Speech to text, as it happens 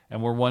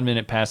And we're 1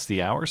 minute past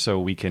the hour, so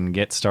we can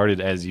get started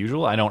as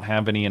usual. I don't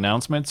have any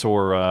announcements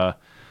or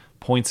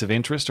points of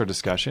interest or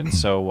discussion.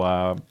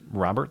 So,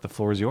 Robert, the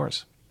floor is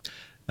yours.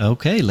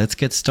 Okay, let's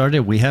get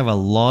started. We have a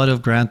lot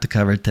of ground to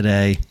cover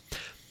today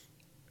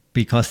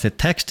because the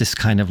text is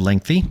kind of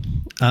lengthy.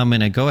 I'm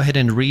going to go ahead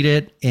and read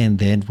it, and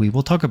then we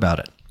will talk about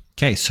it.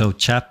 Okay, so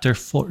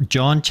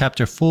John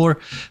chapter 4,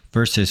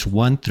 verses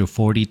 1 through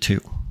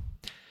 42.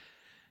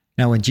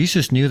 Now, when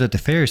Jesus knew that the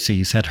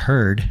Pharisees had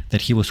heard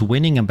that he was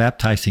winning and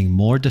baptizing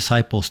more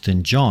disciples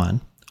than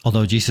John,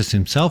 although Jesus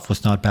himself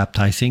was not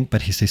baptizing,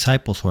 but his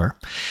disciples were,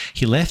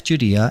 he left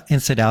Judea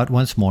and set out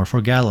once more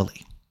for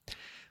Galilee.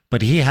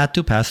 But he had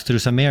to pass through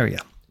Samaria.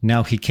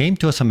 Now he came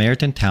to a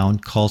Samaritan town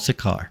called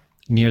Sychar,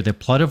 near the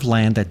plot of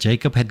land that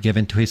Jacob had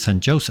given to his son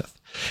Joseph.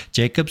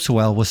 Jacob's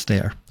well was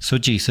there. So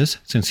Jesus,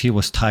 since he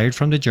was tired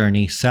from the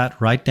journey, sat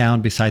right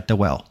down beside the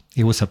well.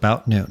 It was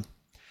about noon.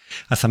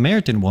 A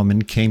Samaritan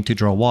woman came to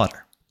draw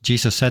water.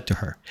 Jesus said to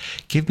her,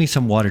 "Give me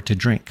some water to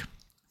drink."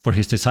 For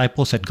his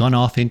disciples had gone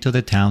off into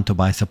the town to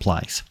buy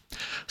supplies.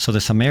 So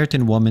the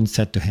Samaritan woman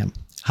said to him,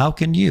 "How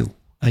can you,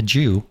 a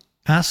Jew,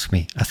 ask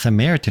me, a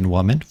Samaritan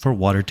woman, for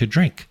water to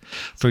drink?"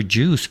 For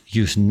Jews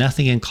use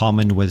nothing in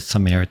common with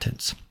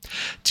Samaritans.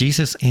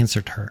 Jesus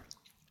answered her,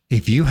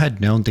 "If you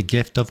had known the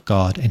gift of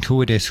God and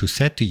who it is who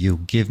said to you,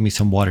 'Give me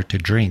some water to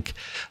drink,'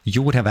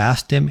 you would have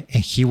asked him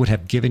and he would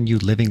have given you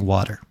living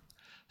water."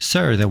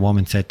 "Sir," the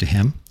woman said to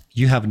him,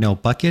 "you have no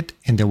bucket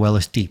and the well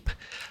is deep.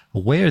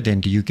 Where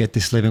then do you get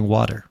this living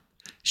water?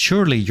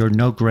 Surely you're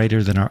no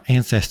greater than our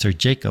ancestor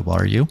Jacob,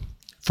 are you?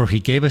 For he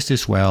gave us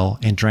this well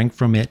and drank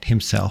from it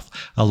himself,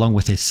 along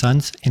with his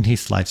sons and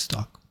his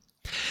livestock."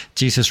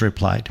 Jesus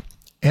replied,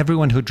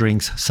 "Everyone who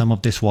drinks some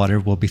of this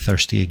water will be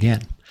thirsty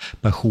again.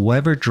 But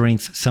whoever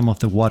drinks some of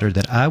the water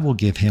that I will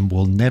give him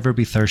will never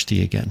be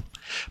thirsty again.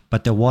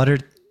 But the water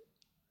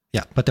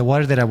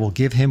that I will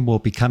give him will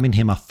become in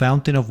him a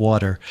fountain of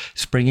water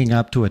springing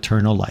up to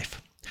eternal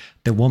life."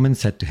 The woman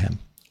said to him,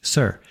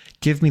 "Sir,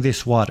 give me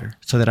this water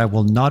so that I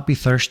will not be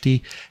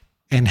thirsty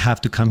and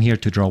have to come here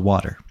to draw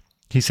water."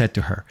 He said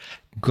to her,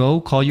 "Go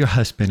call your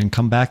husband and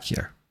come back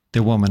here."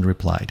 The woman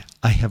replied,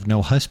 "I have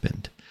no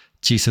husband."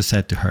 Jesus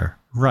said to her,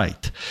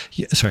 Right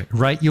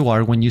you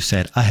are when you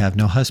said, 'I have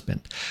no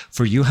husband.'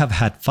 For you have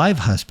had 5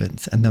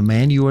 husbands, and the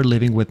man you are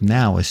living with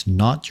now is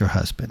not your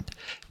husband.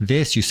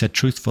 This you said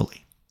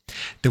truthfully."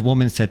 The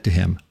woman said to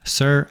him,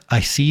 "Sir, I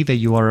see that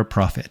you are a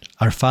prophet.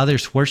 Our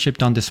fathers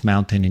worshipped on this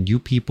mountain, and you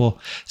people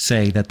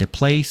say that the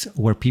place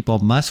where people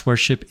must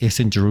worship is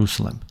in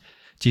Jerusalem."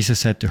 Jesus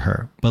said to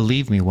her,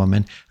 "Believe me,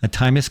 woman, a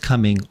time is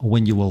coming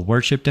when you will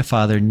worship the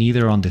Father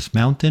neither on this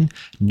mountain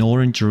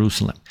nor in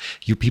Jerusalem.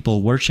 You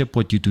people worship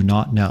what you do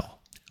not know.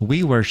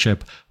 We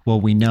worship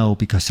what we know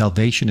because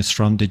salvation is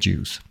from the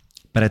Jews.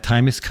 But a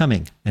time is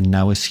coming, and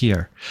now is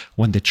here,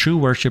 when the true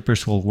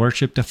worshippers will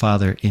worship the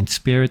Father in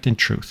spirit and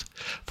truth,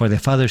 for the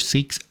Father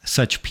seeks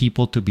such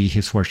people to be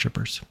his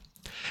worshippers.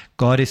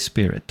 God is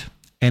spirit,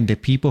 and the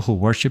people who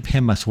worship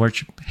him must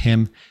worship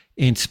him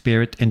in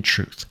spirit and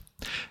truth."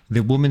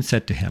 The woman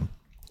said to him,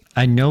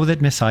 "I know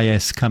that Messiah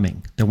is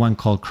coming, the one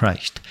called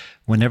Christ.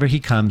 Whenever he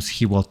comes,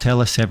 he will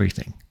tell us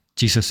everything."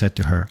 Jesus said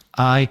to her,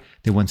 "I,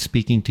 the one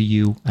speaking to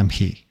you, am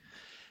he."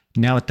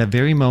 Now at that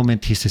very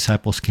moment his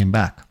disciples came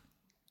back.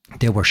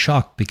 They were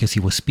shocked because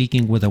he was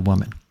speaking with a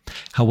woman.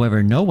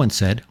 However, no one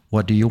said,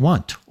 "What do you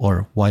want?"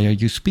 or "Why are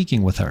you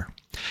speaking with her?"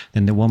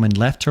 Then the woman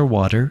left her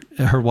water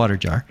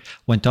jar,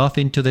 went off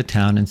into the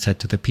town and said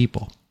to the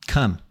people,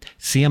 "Come,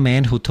 see a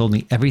man who told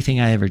me everything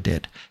I ever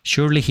did.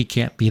 Surely he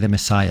can't be the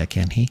Messiah,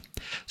 can he?"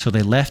 So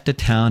they left the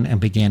town and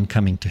began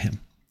coming to him.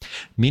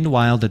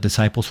 Meanwhile, the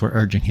disciples were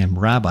urging him,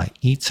 "Rabbi,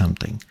 eat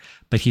something."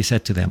 But he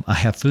said to them, "I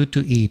have food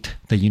to eat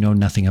that you know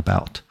nothing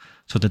about."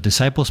 So the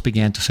disciples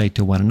began to say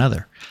to one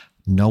another,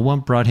 "No one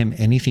brought him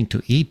anything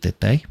to eat, did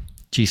they?"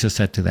 Jesus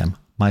said to them,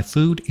 "My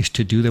food is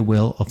to do the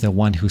will of the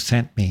one who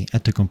sent me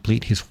and to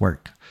complete his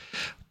work.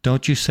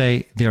 Don't you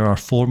say there are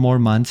 4 more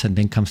months and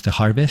then comes the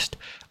harvest?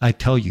 I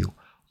tell you,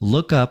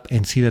 look up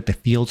and see that the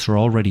fields are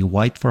already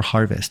white for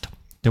harvest.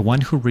 The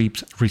one who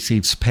reaps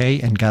receives pay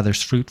and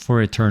gathers fruit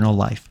for eternal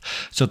life,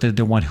 so that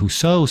the one who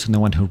sows and the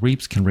one who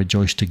reaps can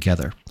rejoice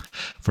together.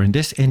 For in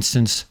this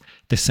instance,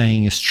 the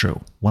saying is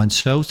true, one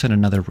sows and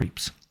another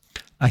reaps.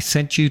 I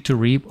sent you to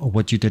reap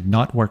what you did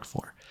not work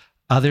for.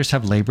 Others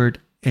have labored,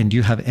 and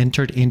you have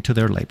entered into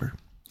their labor."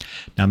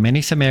 Now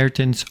many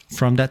Samaritans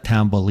from that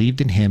town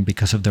believed in him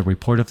because of the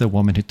report of the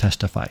woman who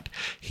testified,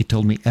 "He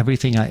told me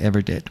everything I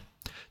ever did."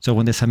 So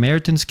when the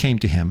Samaritans came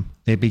to him,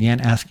 they began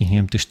asking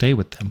him to stay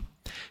with them.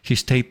 He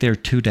stayed there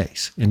 2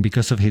 days, and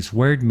because of his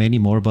word, many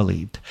more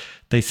believed.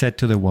 They said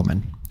to the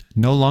woman,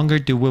 "No longer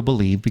do we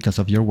believe because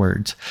of your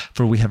words,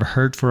 for we have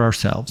heard for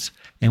ourselves,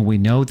 and we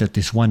know that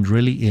this one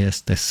really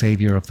is the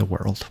Savior of the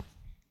world."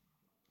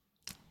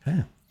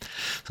 Okay.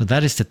 So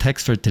that is the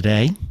text for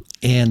today.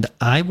 And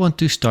I want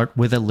to start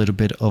with a little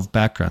bit of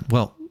background.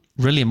 Well,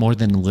 really more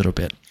than a little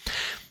bit,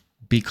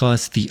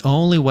 because the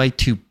only way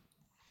to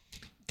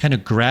kind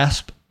of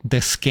grasp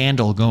the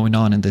scandal going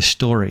on in this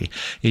story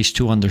is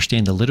to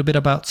understand a little bit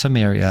about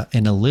Samaria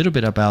and a little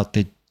bit about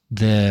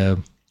the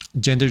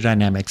gender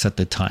dynamics at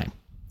the time,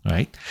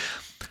 right?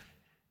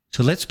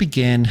 So let's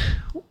begin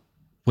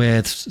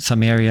with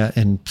Samaria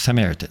and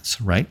Samaritans,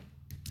 right?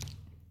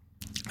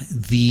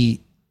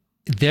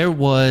 There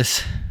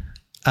was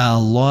a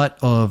lot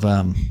of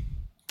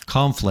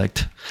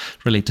conflict,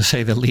 really, to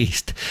say the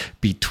least,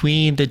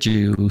 between the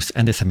Jews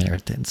and the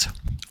Samaritans.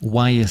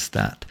 Why is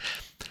that?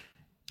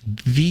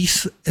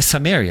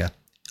 Samaria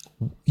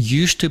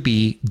used to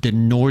be the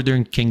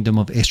northern kingdom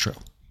of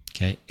Israel,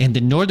 okay? And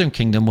the northern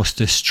kingdom was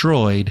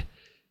destroyed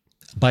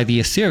by the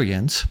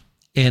Assyrians,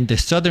 and the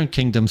southern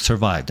kingdom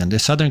survived. And the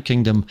southern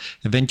kingdom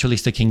eventually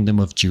is the kingdom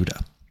of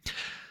Judah.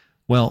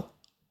 Well,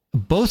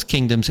 both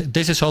kingdoms,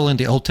 this is all in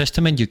the Old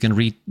Testament. You can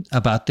read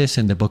about this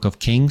in the book of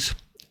Kings,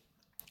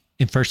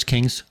 in First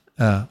Kings,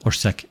 or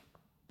Second.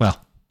 Well,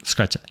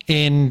 scratch it.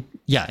 In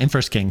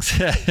First Kings.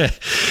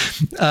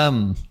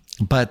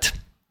 But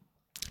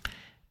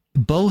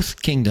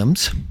both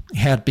kingdoms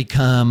had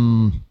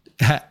become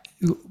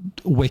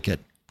wicked.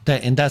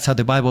 And that's how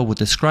the Bible would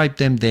describe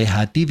them. They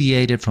had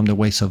deviated from the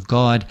ways of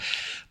God.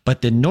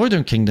 But the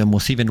northern kingdom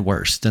was even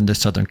worse than the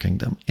southern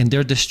kingdom. And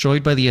they're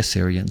destroyed by the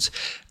Assyrians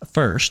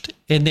first.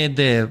 And then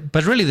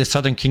but really the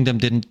southern kingdom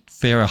didn't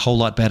fare a whole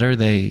lot better.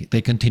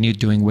 They continued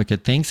doing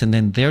wicked things. And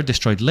then they're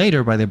destroyed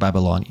later by the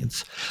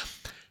Babylonians.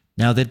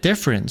 Now the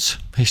difference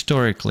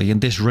historically,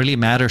 and this really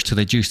matters to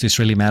the Jews, this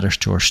really matters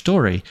to our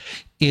story,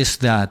 is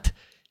that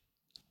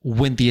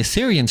when the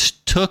Assyrians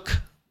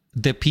took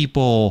the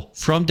people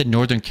from the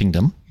northern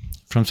kingdom,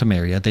 from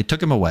Samaria, they took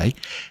them away.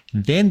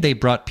 Then they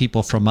brought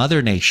people from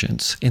other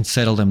nations and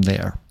settled them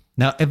there.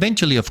 Now,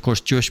 eventually, of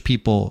course, Jewish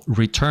people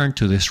returned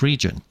to this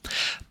region.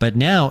 But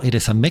now it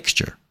is a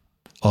mixture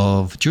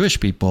of Jewish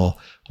people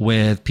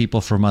with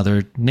people from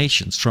other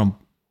nations, from,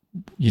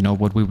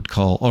 what we would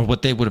call, or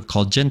what they would have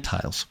called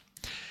Gentiles.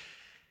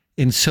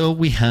 And so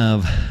we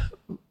have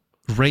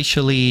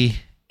racially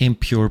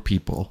impure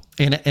people.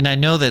 And I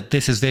know that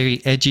this is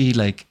very edgy,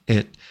 like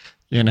it,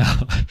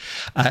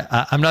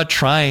 I'm not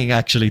trying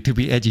actually to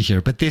be edgy here,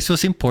 but this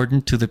was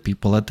important to the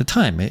people at the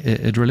time.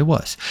 It really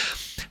was.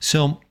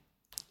 So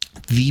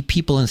the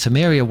people in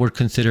Samaria were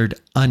considered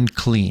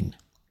unclean.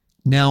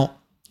 Now,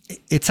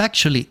 it's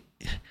actually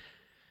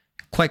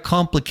quite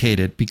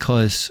complicated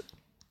because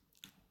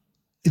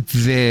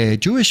the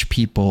Jewish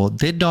people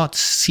did not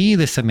see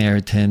the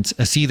Samaritans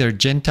as either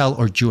Gentile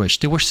or Jewish.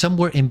 They were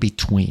somewhere in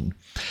between.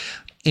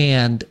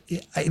 And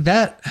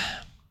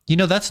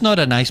that's not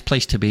a nice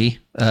place to be,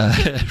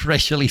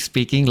 racially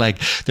speaking, like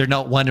they're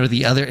not one or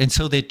the other. And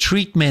so the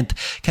treatment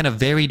kind of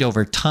varied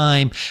over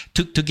time.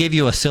 To give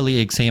you a silly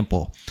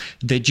example,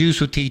 the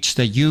Jews would teach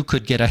that you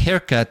could get a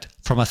haircut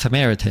from a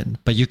Samaritan,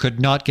 but you could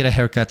not get a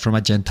haircut from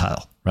a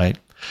Gentile, right?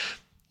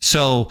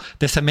 So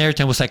the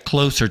Samaritan was like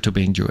closer to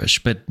being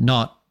Jewish, but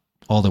not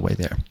all the way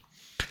there.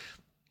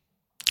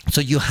 So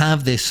you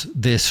have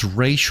this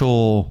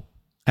racial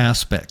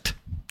aspect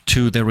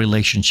to the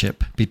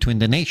relationship between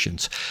the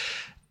nations.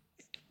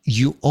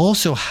 You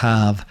also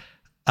have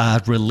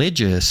a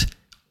religious,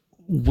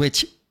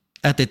 which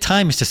at the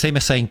time is the same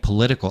as saying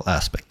political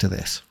aspect to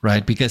this,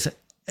 right? Because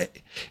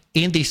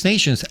in these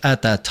nations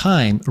at that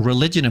time,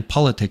 religion and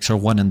politics are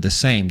one and the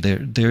same.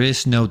 There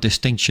is no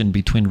distinction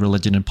between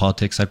religion and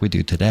politics like we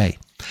do today.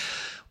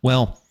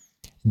 Well,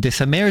 the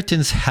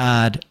Samaritans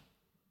had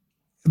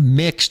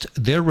mixed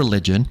their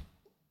religion,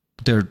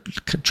 their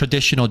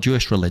traditional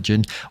Jewish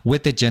religion,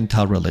 with the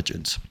Gentile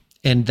religions.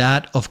 And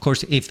that, of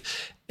course,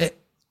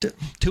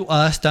 to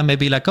us, that may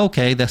be like,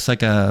 okay, that's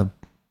like a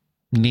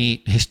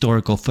neat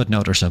historical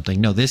footnote or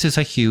something. No, this is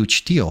a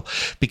huge deal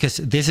because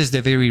this is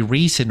the very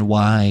reason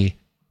why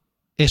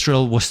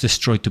Israel was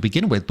destroyed to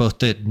begin with, both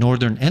the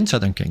northern and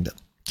southern kingdom.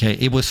 Okay,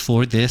 it was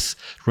for this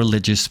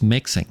religious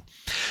mixing.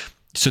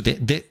 So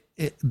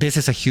this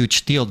is a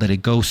huge deal that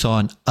it goes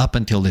on up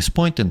until this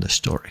point in the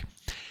story.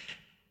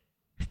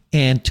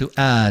 And to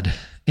add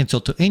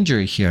insult to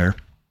injury here,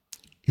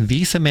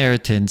 these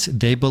Samaritans,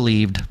 they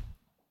believed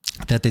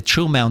that the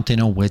true mountain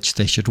on which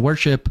they should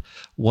worship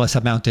was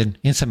a mountain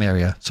in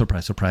Samaria,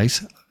 surprise,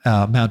 surprise,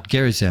 Mount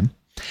Gerizim.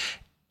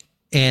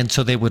 And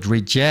so they would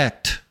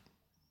reject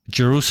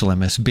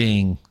Jerusalem as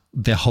being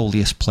the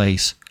holiest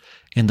place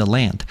in the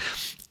land.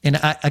 And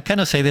I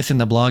kind of say this in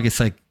the blog, it's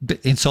like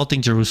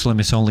insulting Jerusalem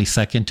is only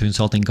second to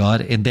insulting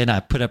God. And then I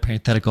put a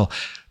parenthetical,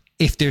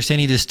 if there's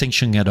any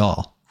distinction at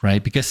all,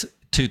 right? Because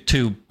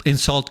to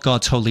insult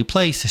God's holy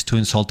place is to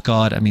insult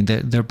God. I mean,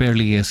 there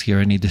barely is here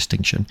any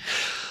distinction.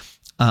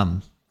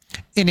 And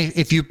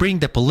if you bring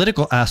the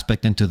political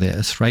aspect into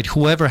this, right,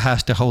 whoever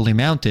has the holy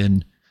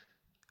mountain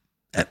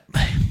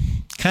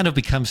kind of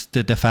becomes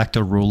the de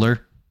facto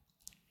ruler.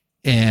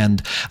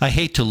 And I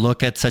hate to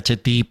look at such a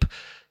deep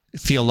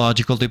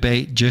theological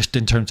debate just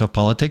in terms of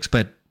politics,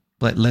 but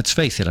let's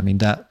face it, I mean,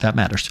 that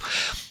matters.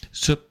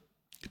 So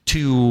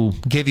to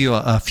give you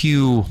a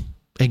few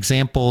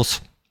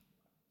examples,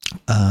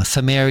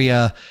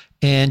 Samaria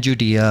and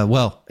Judea,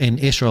 well, in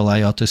Israel,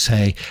 I ought to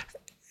say,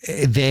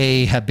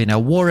 they have been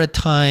at war at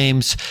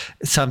times.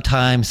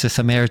 Sometimes the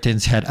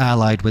Samaritans had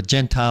allied with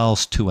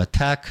Gentiles to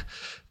attack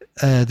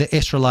the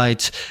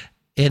Israelites.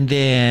 And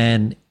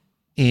then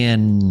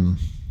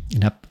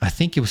I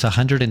think it was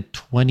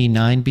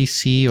 129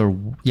 BC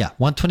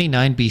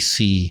 129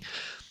 BC,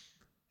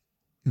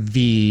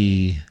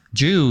 the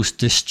Jews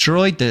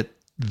destroyed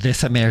the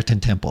Samaritan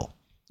temple.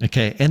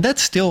 Okay. And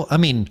that's still,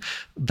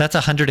 that's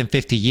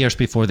 150 years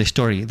before the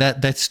story.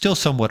 That's still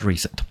somewhat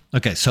recent.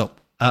 Okay. So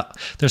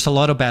there's a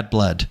lot of bad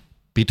blood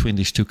between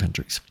these two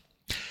countries.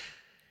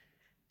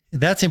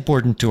 That's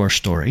important to our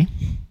story.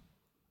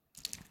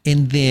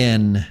 And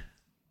then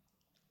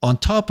on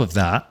top of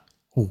that,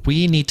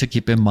 we need to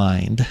keep in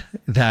mind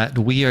that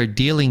we are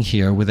dealing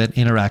here with an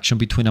interaction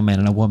between a man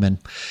and a woman.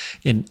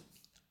 In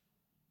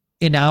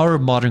our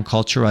modern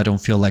culture, I don't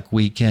feel like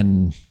we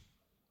can,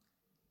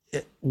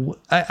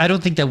 I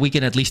don't think that we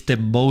can at least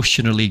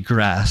emotionally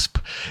grasp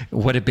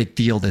what a big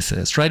deal this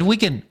is, right? We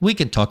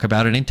can talk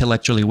about it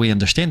intellectually, we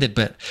understand it,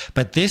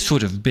 but this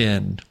would have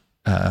been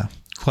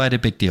quite a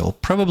big deal.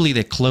 Probably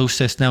the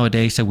closest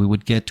nowadays that we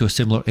would get to a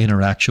similar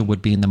interaction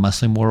would be in the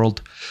Muslim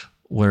world,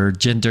 where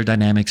gender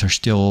dynamics are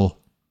still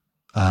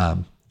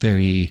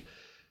very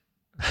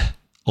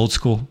old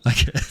school, I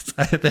guess.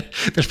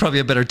 There's probably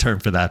a better term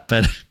for that,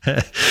 but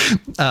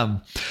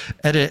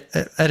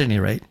at any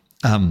rate,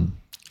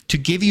 to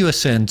give you a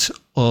sense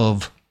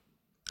of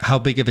how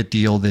big of a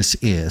deal this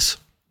is,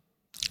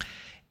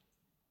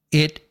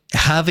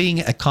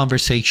 having a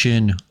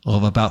conversation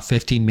of about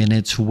 15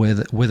 minutes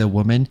with a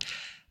woman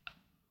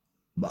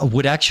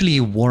would actually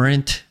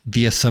warrant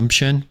the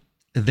assumption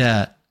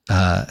that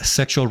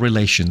sexual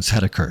relations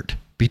had occurred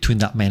between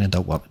that man and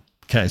that woman.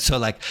 Okay, so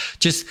like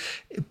just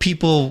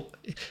people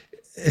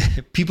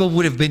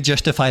would have been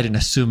justified in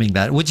assuming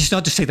that, which is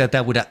not to say that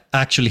that would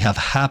actually have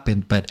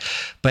happened, but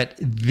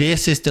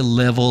this is the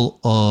level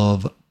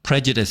of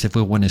prejudice, if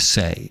we want to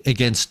say,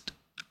 against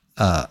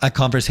a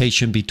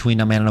conversation between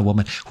a man and a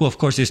woman, who of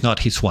course is not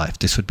his wife.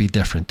 This would be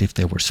different if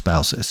they were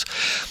spouses.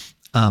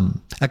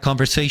 A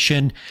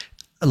conversation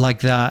like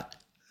that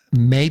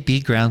may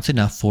be grounds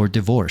enough for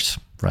divorce,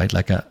 right?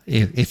 Like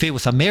if it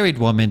was a married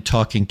woman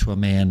talking to a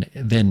man,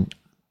 then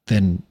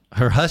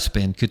her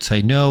husband could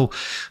say, no,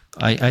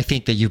 I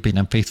think that you've been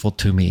unfaithful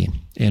to me,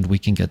 and we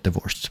can get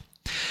divorced.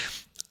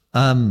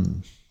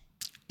 And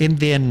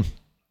then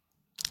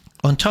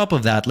on top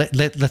of that,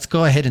 let's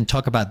go ahead and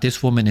talk about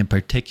this woman in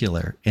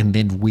particular, and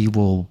then we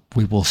will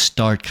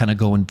start kind of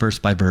going verse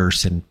by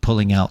verse and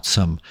pulling out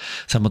some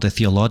of the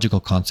theological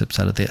concepts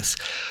out of this.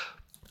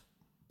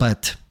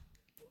 But,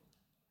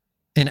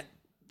 and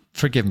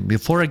forgive me,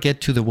 before I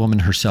get to the woman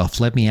herself,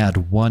 let me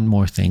add one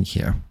more thing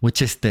here,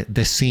 which is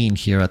the scene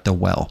here at the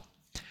well.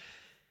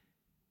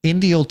 In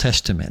the Old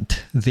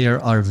Testament,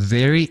 there are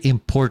very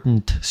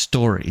important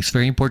stories,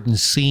 very important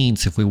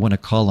scenes, if we want to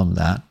call them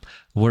that,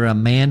 where a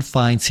man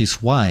finds his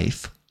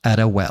wife at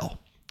a well.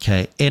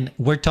 Okay. And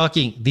we're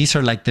talking, these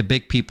are like the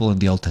big people in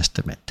the Old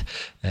Testament,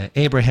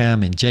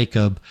 Abraham and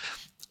Jacob,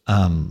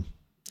 the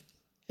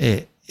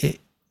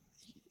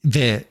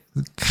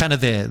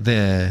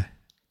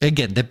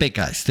big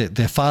guys,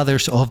 the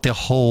fathers of the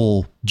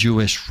whole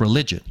Jewish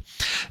religion,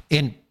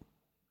 and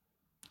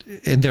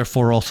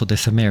therefore also the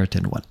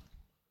Samaritan one.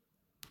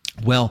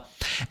 Well,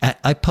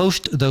 I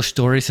post those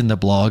stories in the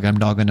blog. I'm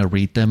not going to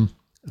read them,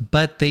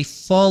 but they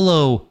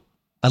follow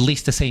at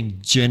least the same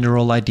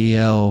general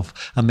idea of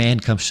a man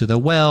comes to the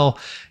well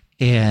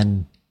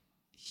and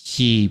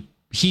he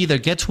either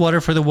gets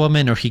water for the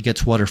woman or he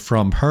gets water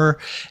from her.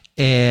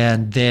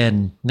 And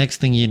then next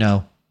thing you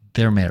know,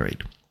 they're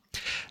married.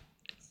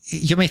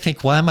 You may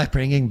think, why am I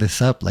bringing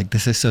this up? Like,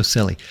 this is so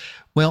silly.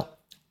 Well,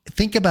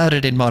 think about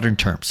it in modern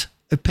terms.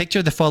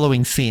 Picture the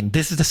following scene.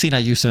 This is the scene I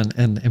use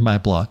in my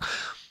blog.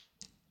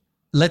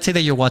 Let's say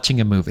that you're watching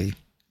a movie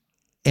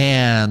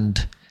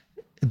and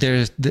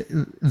they're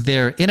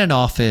in an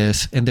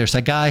office and there's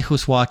a guy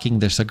who's walking,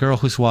 there's a girl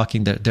who's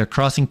walking, they're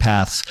crossing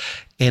paths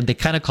and they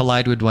kind of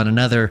collide with one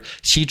another.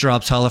 She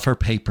drops all of her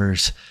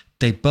papers.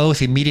 They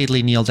both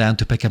immediately kneel down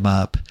to pick him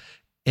up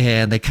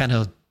and they kind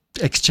of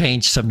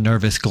exchange some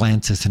nervous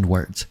glances and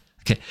words.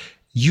 Okay.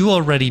 You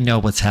already know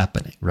what's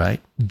happening, right?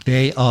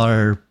 This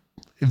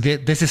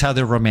is how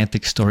the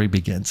romantic story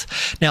begins.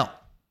 Now,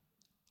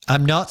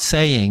 I'm not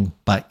saying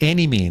by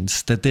any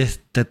means that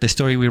the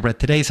story we read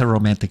today is a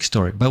romantic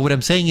story, but what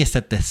I'm saying is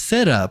that the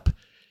setup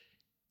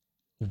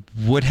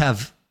would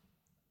have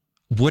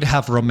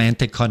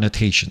romantic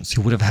connotations. It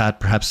would have had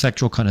perhaps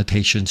sexual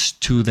connotations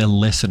to the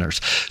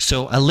listeners.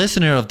 So a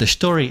listener of the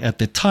story at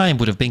the time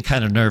would have been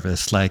kind of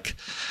nervous, like,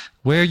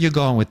 where are you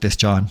going with this,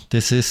 John?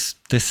 This is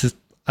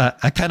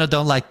I kind of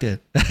don't like this.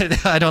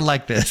 I don't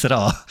like this at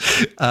all.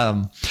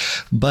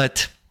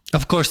 But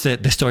of course,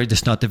 the story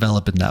does not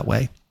develop in that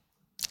way.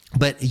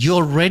 But you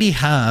already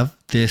have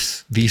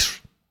these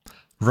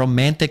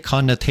romantic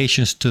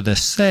connotations to the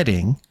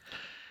setting.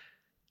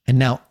 And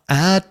now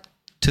add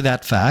to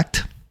that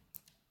fact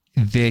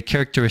the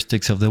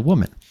characteristics of the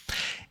woman.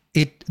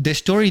 The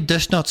story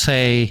does not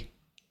say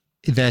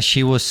that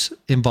she was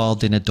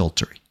involved in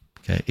adultery.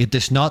 Okay, it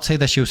does not say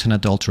that she was an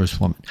adulterous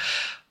woman,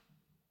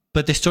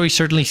 but the story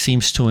certainly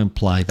seems to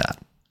imply that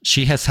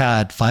she has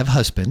had 5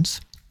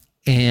 husbands,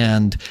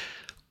 and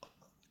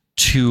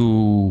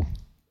to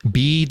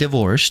be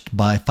divorced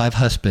by 5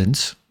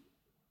 husbands,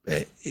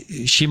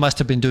 she must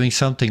have been doing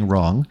something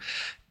wrong,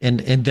 and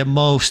the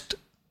most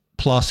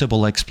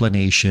plausible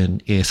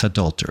explanation is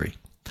adultery.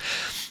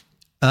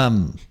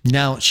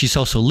 Now she's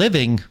also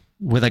living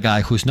with a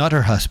guy who's not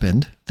her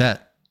husband.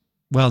 That,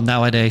 well,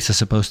 nowadays I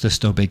suppose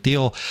that's no big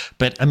deal,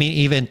 but I mean,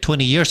 even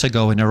 20 years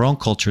ago in our own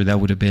culture, that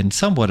would have been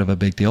somewhat of a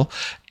big deal.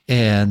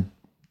 And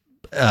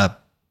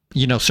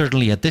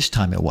certainly at this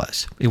time it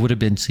would have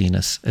been seen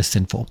as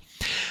sinful.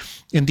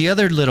 And the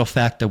other little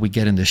fact that we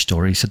get in this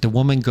story is that the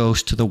woman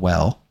goes to the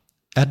well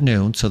at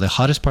noon, so the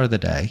hottest part of the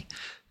day,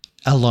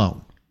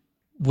 alone,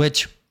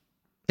 which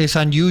is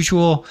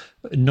unusual.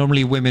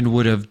 Normally women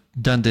would have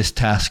done this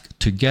task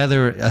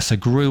together as a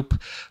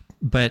group,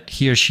 but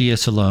here she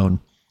is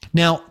alone.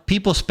 Now,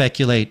 people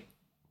speculate,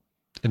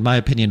 in my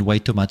opinion, way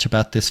too much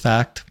about this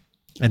fact,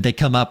 and they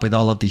come up with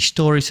all of these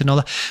stories and all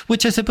that,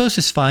 which I suppose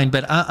is fine,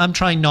 but I'm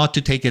trying not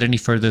to take it any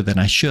further than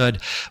I should.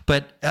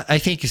 But I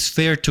think it's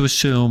fair to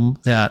assume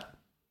that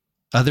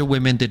other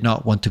women did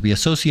not want to be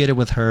associated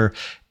with her,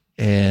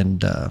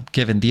 and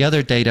given the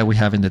other data we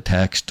have in the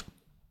text,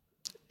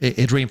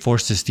 it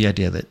reinforces the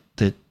idea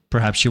that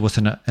perhaps she was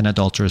an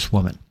adulterous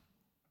woman.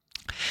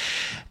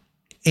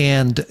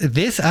 And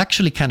this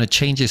actually kind of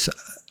changes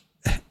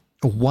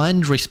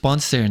one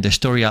response there in the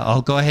story.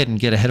 I'll go ahead and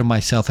get ahead of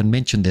myself and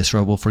mention this, or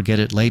I will forget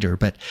it later.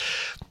 But,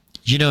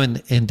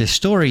 in the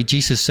story,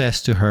 Jesus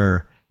says to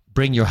her,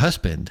 "Bring your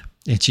husband."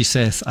 And she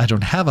says, "I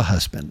don't have a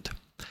husband."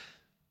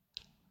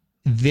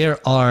 There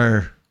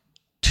are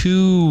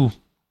 2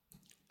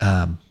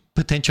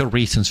 potential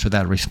reasons for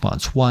that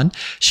response. One,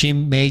 she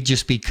may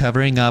just be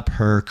covering up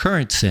her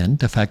current sin,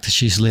 the fact that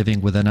she's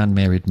living with an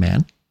unmarried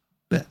man.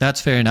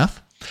 That's fair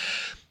enough.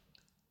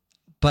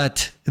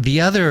 But the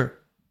other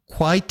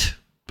quite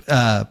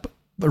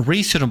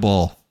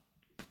reasonable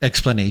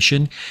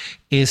explanation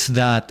is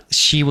that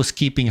she was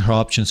keeping her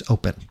options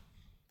open,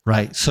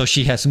 right? So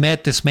she has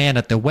met this man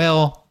at the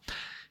well,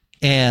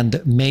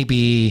 and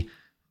maybe,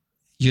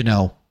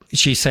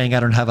 she's saying, "I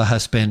don't have a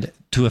husband,"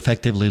 to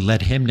effectively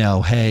let him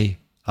know, "Hey,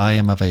 I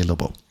am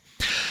available."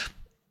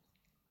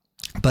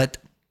 But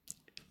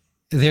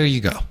there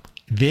you go.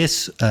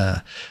 This,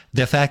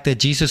 the fact that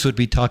Jesus would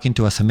be talking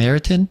to a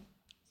Samaritan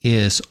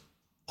is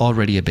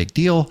already a big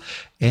deal.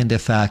 And the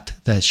fact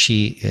that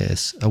she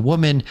is a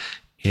woman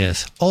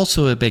is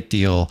also a big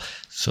deal.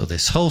 So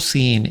this whole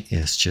scene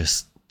is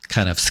just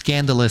kind of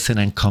scandalous and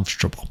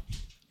uncomfortable.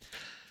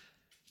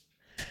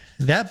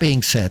 That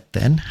being said,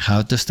 then,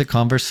 how does the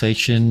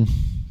conversation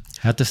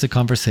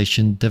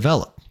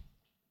develop?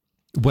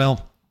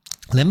 Well,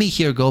 let me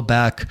here go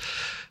back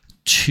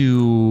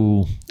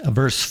to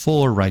verse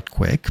 4 right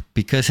quick,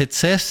 because it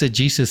says that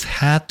Jesus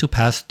had to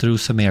pass through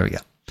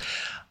Samaria.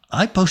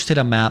 I posted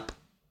a map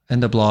in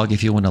the blog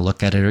if you want to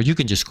look at it, or you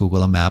can just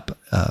Google a map.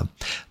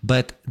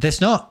 But that's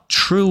not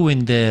true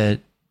in the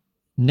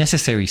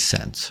necessary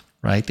sense,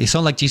 right? It's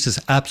not like Jesus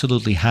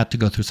absolutely had to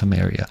go through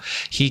Samaria.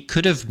 He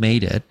could have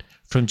made it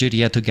from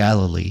Judea to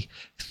Galilee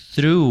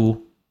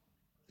through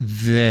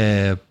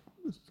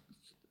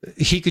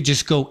he could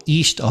just go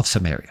east of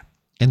Samaria.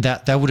 And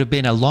that would have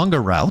been a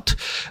longer route,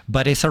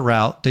 but it's a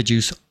route that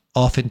Jews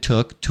often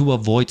took to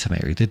avoid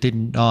Samaria. They did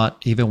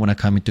not even want to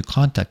come into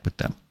contact with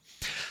them.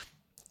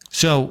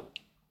 So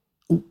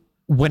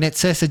when it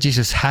says that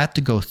Jesus had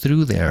to go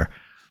through there,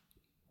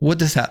 what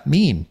does that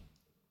mean?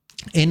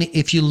 And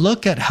if you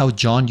look at how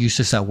John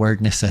uses that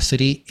word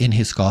necessity in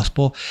his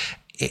gospel,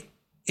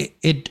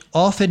 it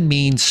often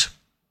means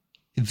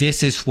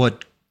this is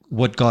what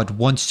God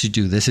wants to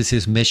do. This is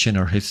his mission,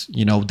 or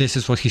this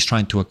is what he's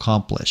trying to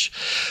accomplish.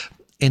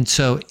 And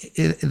so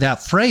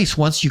that phrase,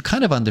 once you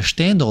kind of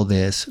understand all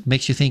this,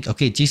 makes you think,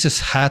 okay, Jesus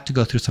had to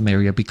go through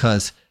Samaria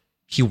because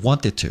he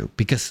wanted to,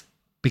 because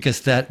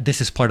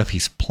this is part of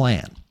his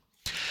plan,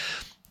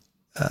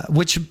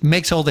 which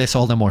makes all this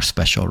all the more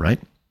special,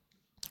 right?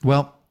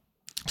 Well,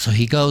 so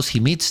he goes, he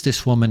meets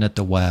this woman at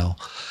the well,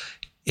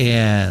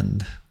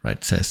 and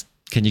says,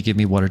 "Can you give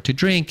me water to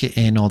drink?"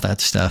 and all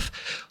that stuff.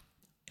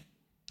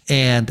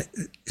 And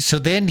so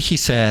then he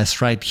says,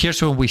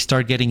 here's when we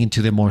start getting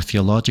into the more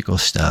theological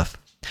stuff.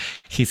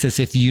 He says,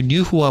 "If you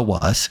knew who I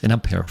was," and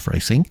I'm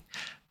paraphrasing,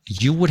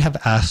 "you would have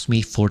asked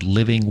me for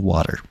living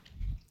water."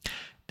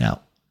 Now,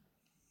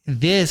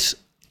 this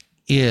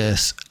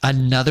is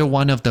another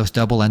one of those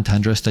double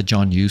entendres that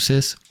John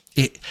uses.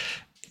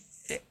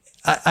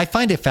 I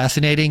find it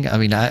fascinating. I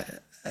mean,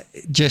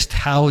 just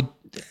how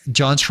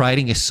John's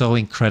writing is so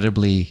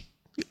incredibly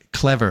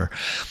clever.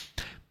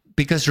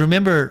 Because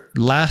remember,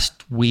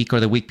 last week or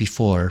the week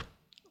before,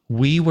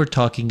 we were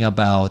talking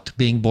about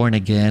being born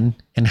again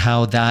and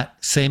how that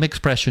same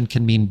expression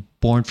can mean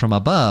born from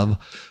above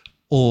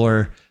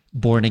or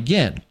born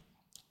again.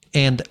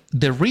 And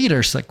the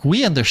readers,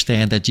 we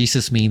understand that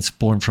Jesus means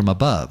born from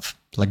above,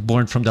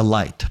 born from the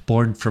light,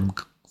 born from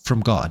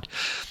God.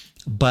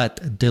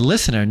 But the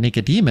listener,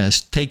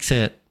 Nicodemus, takes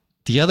it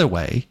the other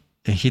way,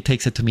 and he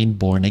takes it to mean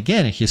born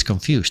again, and he's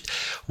confused.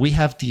 We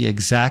have the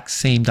exact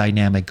same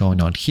dynamic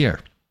going on here.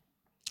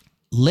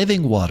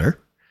 Living water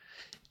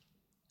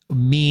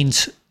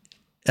means,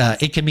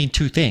 it can mean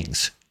two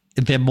things.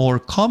 The more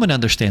common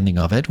understanding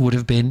of it would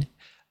have been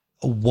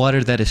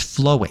water that is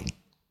flowing,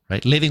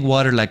 right? Living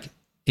water like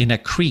in a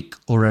creek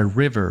or a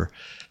river,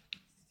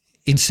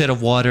 instead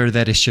of water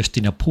that is just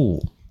in a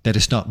pool, that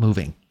is not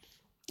moving.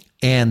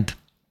 And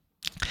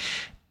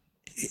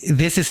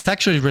this is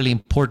actually really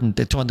important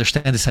to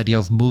understand this idea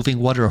of moving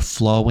water or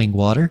flowing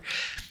water,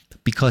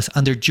 because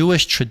under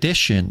Jewish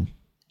tradition,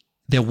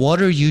 the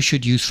water you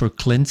should use for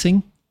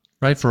cleansing,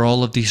 right, for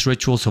all of these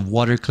rituals of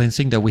water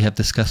cleansing that we have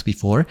discussed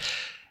before,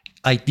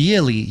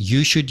 ideally,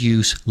 you should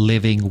use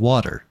living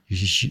water. You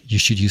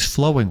should use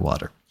flowing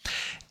water.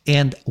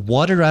 And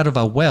water out of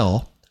a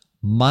well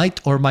might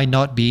or might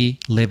not be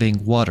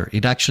living water.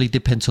 It actually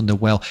depends on the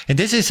well. And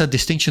this is a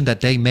distinction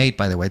that they made,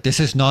 by the way. This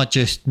is not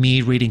just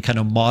me reading kind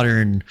of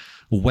modern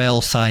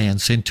well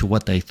science into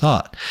what they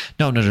thought.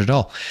 No, not at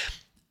all.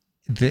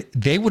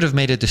 They would have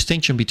made a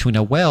distinction between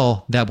a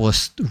well that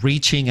was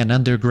reaching an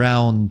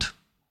underground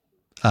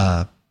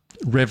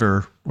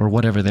river or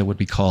whatever they would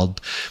be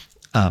called,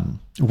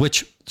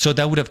 so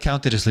that would have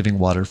counted as living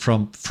water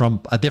from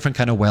a different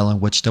kind of well in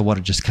which the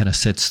water just kind of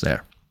sits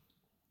there.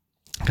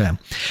 Okay.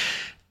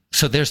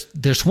 So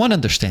there's one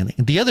understanding.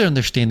 The other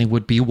understanding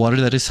would be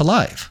water that is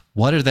alive,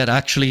 water that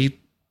actually,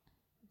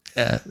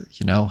 has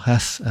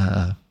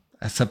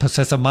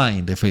a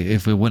mind, if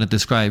we want to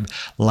describe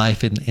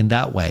life in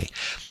that way,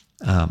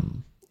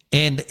 and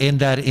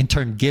that in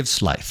turn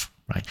gives life.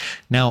 Right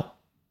now,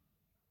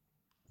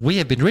 we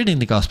have been reading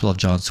the Gospel of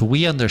John, so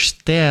we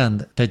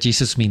understand that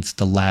Jesus means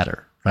the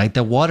latter. Right,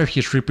 the water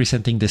he's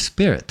representing the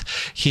Spirit.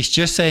 He's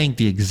just saying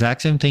the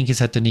exact same thing he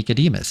said to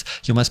Nicodemus.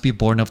 You must be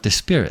born of the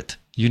Spirit.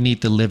 You need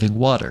the living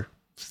water.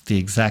 It's the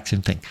exact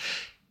same thing.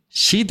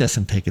 She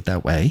doesn't take it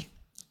that way.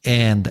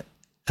 And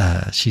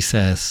she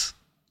says,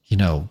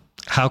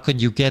 how can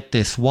you get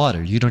this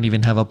water? You don't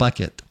even have a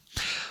bucket.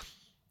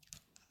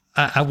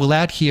 I will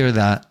add here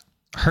that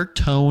her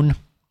tone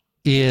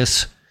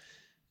is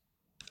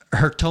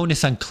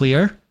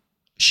unclear.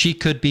 She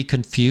could be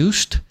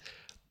confused,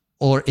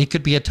 or it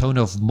could be a tone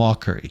of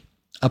mockery.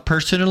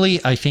 Personally,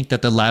 I think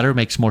that the latter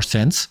makes more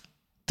sense.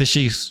 That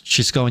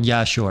she's going,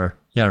 yeah, sure.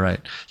 Yeah,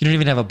 right. You don't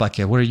even have a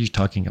bucket. What are you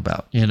talking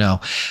about?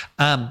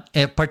 And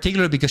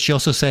particularly because she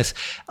also says,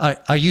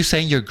 are you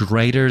saying you're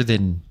greater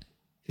than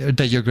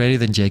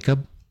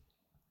Jacob?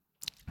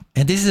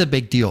 And this is a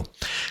big deal.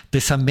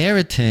 The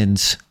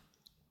Samaritans,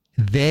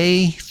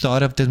 they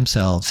thought of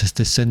themselves as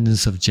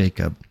descendants of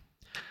Jacob,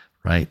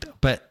 right?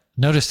 But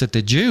notice that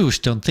the Jews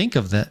don't think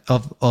of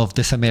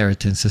the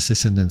Samaritans as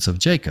descendants of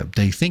Jacob.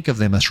 They think of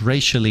them as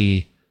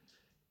racially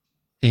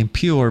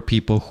impure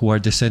people who are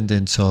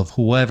descendants of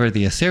whoever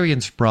the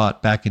Assyrians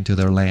brought back into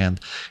their land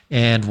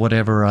and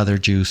whatever other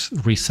Jews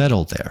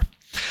resettled there.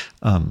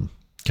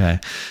 Okay.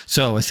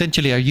 So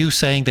essentially, are you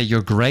saying that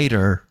you're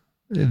greater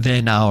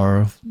than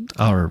our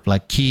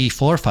like key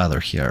forefather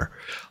here?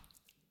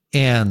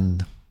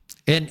 And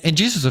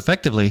Jesus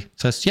effectively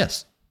says,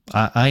 yes,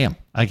 I am.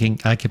 I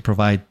can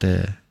provide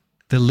the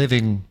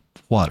living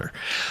water.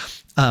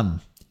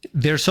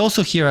 There's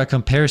also here a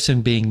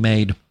comparison being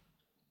made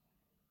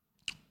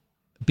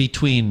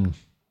between,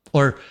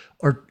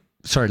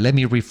 sorry, let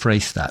me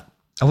rephrase that.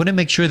 I want to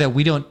make sure that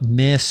we don't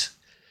miss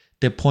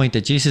the point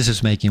that Jesus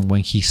is making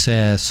when he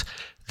says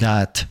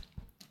that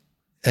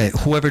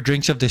whoever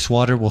drinks of this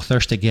water will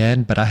thirst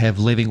again, but I have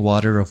living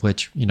water of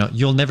which,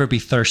 you'll never be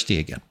thirsty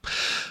again.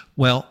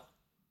 Well,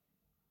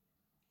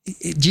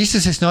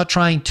 Jesus is not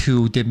trying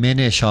to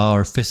diminish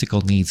our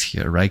physical needs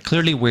here, right?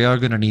 Clearly, we are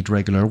going to need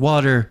regular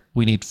water.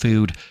 We need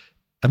food.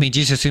 I mean,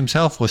 Jesus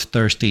himself was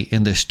thirsty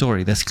in this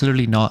story. That's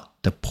clearly not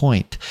the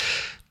point.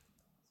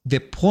 The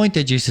point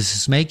that Jesus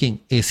is making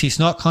is he's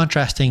not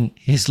contrasting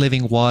his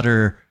living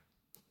water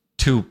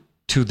to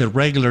the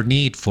regular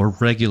need for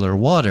regular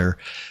water,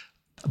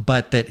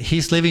 but that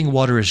his living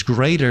water is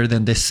greater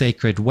than this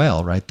sacred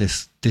well, right?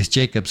 This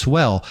Jacob's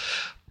well.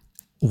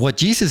 What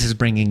Jesus is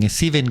bringing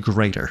is even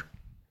greater.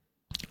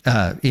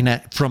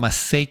 From a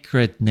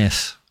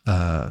sacredness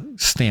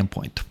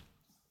standpoint.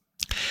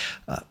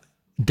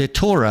 The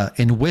Torah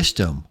and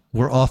wisdom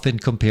were often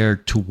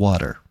compared to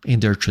water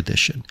in their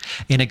tradition.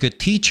 And a good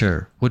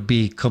teacher would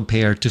be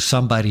compared to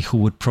somebody who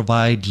would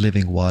provide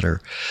living water.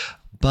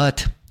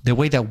 But the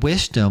way that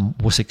wisdom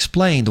was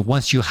explained,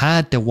 once you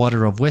had the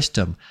water of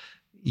wisdom,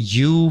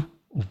 you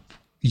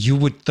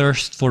would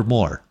thirst for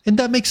more. And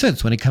that makes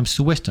sense when it comes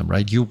to wisdom,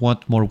 right? You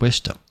want more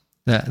wisdom.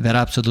 That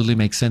absolutely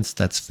makes sense.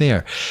 That's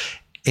fair.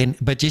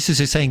 But Jesus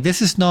is saying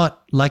this is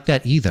not like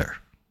that either.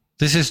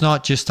 This is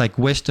not just like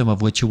wisdom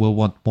of which you will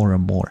want more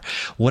and more.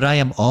 What I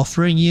am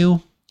offering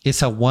you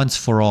is a once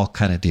for all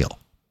kind of deal.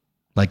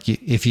 Like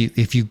if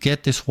you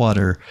get this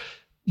water,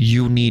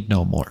 you need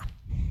no more.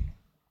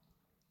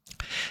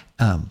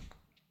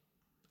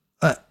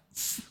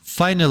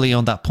 Finally,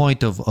 on that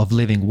point of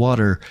living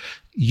water,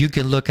 You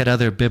can look at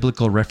other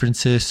biblical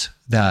references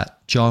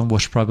that John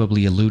was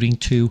probably alluding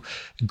to.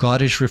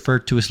 God is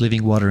referred to as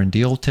living water in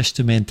the Old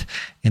Testament.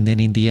 And then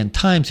in the end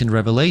times in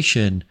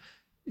Revelation,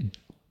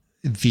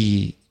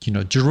 the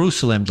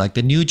Jerusalem, like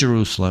the new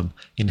Jerusalem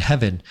in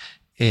heaven,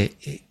 it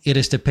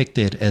is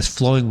depicted as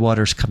flowing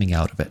waters coming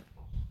out of it.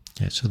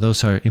 Okay, so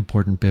those are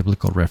important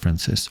biblical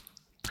references.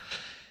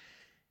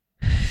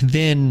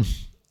 Then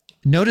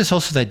notice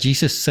also that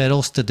Jesus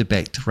settles the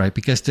debate, right?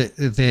 Because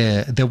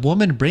the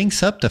woman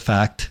brings up the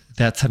fact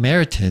that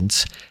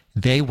Samaritans,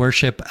 they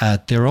worship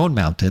at their own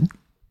mountain,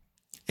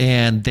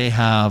 and they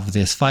have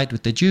this fight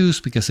with the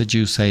Jews because the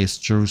Jews say it's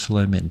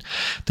Jerusalem and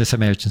the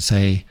Samaritans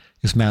say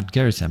it's Mount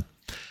Gerizim.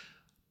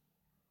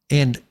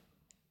 And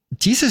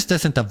Jesus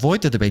doesn't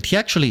avoid the debate. He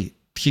actually,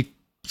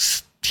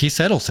 he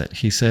settles it.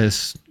 He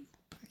says,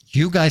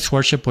 you guys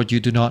worship what you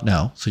do not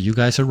know, so you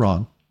guys are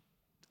wrong.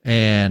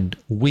 And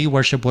we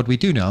worship what we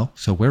do know,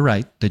 so we're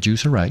right. The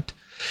Jews are right.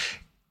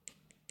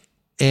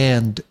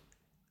 And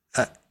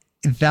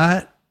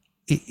that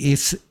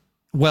is,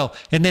 well,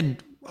 and then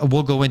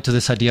we'll go into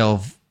this idea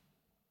of,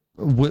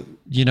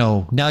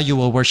 now you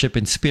will worship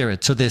in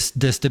spirit. So this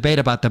debate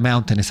about the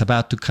mountain is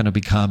about to kind of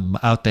become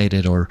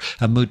outdated or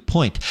a moot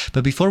point.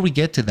 But before we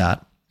get to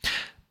that,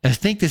 I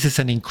think this is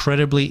an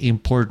incredibly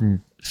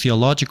important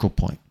theological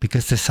point,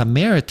 because the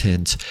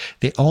Samaritans,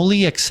 they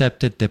only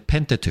accepted the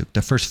Pentateuch,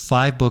 the first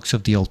 5 books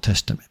of the Old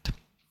Testament.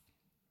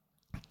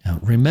 Now,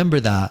 remember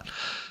that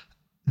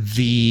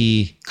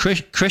the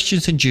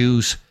Christians and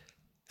Jews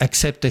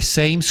accept the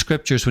same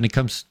scriptures when it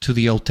comes to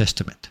the Old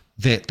Testament.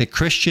 The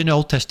Christian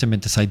Old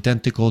Testament is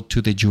identical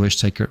to the Jewish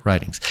sacred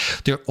writings.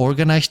 They're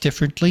organized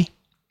differently,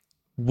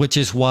 which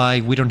is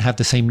why we don't have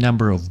the same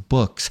number of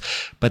books.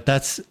 But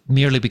that's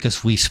merely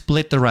because we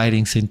split the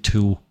writings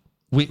into,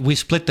 we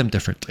split them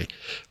differently.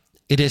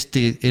 It is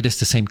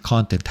the same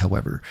content,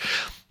 however.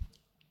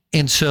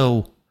 And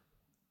so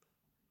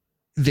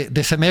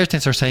the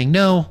Samaritans are saying,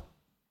 no,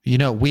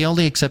 we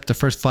only accept the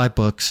first 5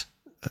 books,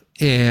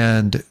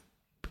 and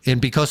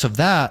because of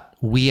that,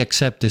 we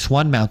accept this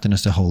one mountain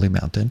as the holy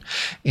mountain.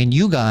 And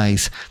you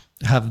guys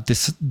have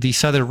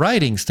these other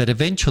writings that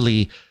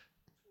eventually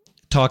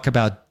talk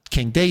about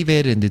King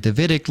David and the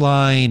Davidic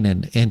line.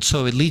 And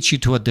so it leads you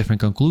to a different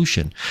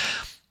conclusion.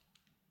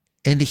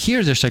 And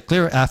here there's a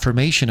clear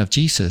affirmation of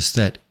Jesus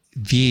that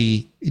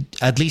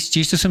at least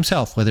Jesus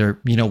himself,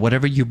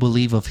 whatever you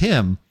believe of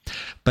him,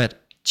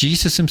 but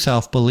Jesus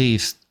himself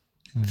believes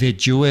the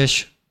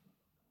Jewish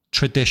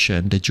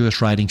tradition, the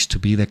Jewish writings, to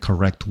be the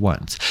correct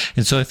ones.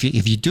 And so if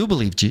you do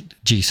believe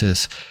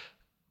Jesus,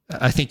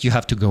 I think you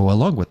have to go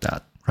along with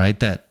that, right?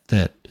 That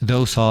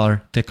those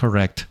are the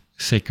correct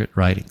sacred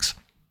writings.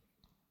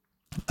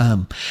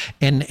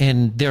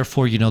 And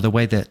therefore, the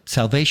way that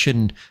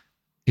salvation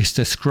is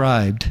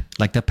described,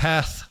 like the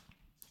path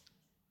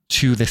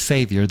to the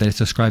Savior that is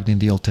described in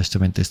the Old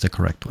Testament, is the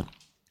correct one.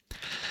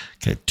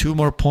 Okay, 2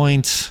 more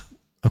points.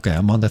 Okay,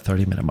 I'm on the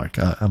 30-minute mark.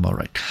 I'm all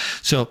right.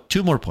 So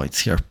 2 more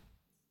points here.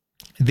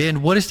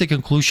 Then what is the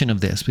conclusion of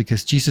this?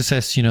 Because Jesus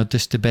says,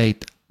 this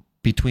debate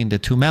between the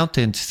 2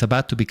 mountains is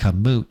about to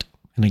become moot.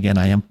 And again,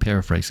 I am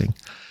paraphrasing.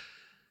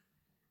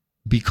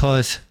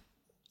 Because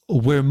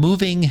we're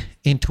moving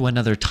into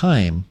another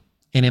time.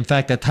 And in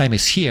fact, that time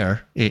is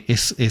here.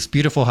 It's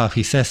beautiful how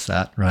he says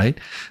that, right?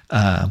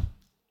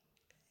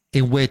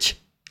 In which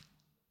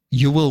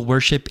you will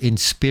worship in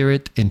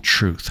spirit and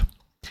truth.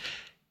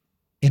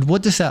 And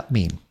what does that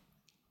mean?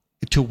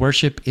 To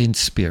worship in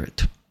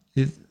spirit.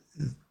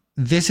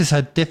 This is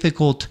a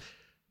difficult,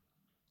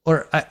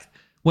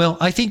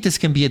 I think this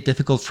can be a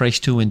difficult phrase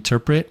to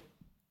interpret.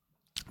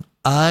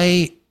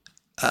 I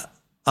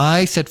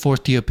set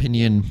forth the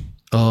opinion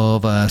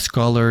of a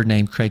scholar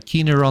named Craig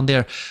Keener on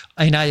there,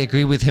 and I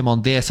agree with him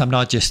on this. I'm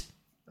not just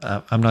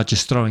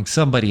throwing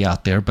somebody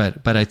out there,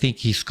 but I think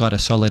he's got a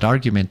solid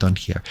argument on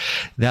here.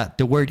 That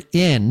the word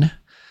 "in,"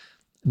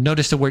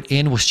 notice the word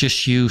 "in" was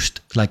just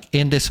used like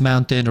in this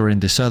mountain or in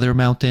this other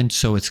mountain,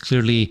 so it's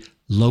clearly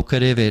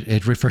locative.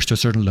 It refers to a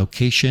certain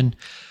location.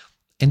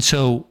 And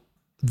so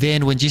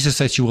then when Jesus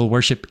says you will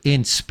worship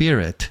in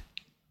spirit,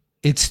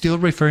 it's still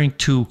referring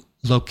to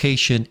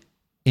location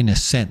in a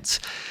sense,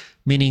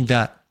 meaning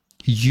that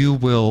you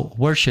will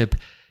worship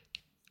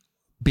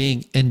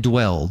being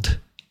indwelled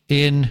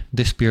in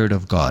the Spirit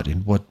of God, in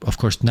what, of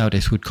course,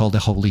 nowadays we'd call the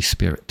Holy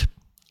Spirit.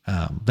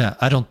 That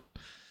I don't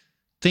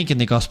think in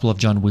the Gospel of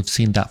John we've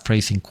seen that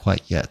phrasing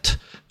quite yet,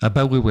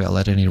 but we will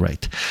at any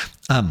rate.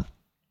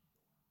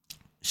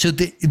 So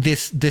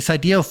this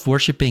idea of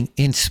worshiping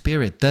in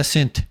spirit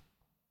doesn't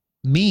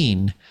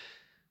mean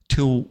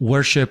to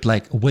worship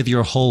like with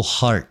your whole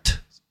heart.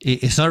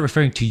 It's not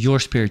referring to your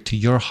spirit, to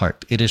your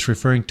heart. It is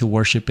referring to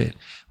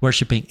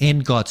worshiping in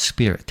God's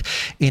Spirit,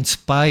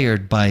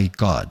 inspired by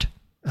God,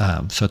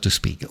 so to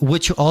speak,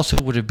 which also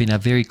would have been a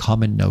very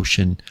common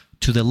notion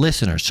to the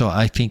listener. So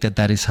I think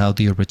that is how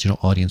the original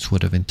audience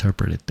would have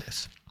interpreted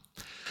this.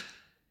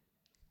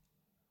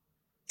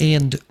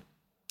 And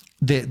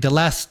the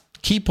last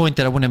key point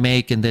that I want to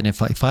make, and then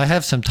if I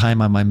have some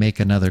time, I might make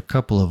another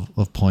couple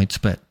of points,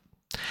 but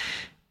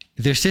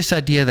there's this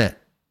idea that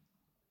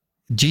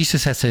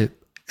Jesus has a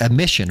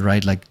mission,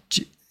 right? Like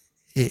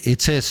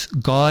it says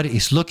God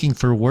is looking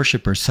for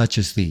worshipers such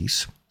as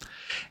these.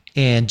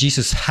 And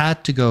Jesus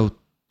had to go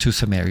to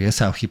Samaria, is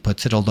how he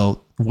puts it,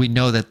 although we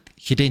know that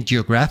he didn't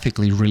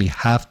geographically really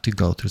have to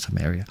go through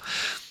Samaria.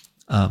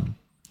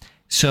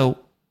 So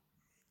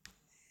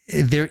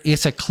there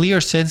is a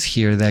clear sense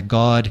here that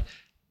God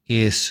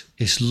is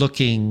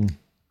looking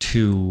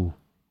to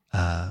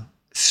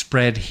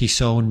spread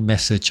his own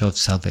message of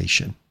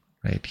salvation,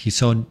 right?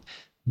 His own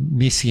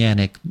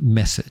messianic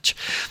message.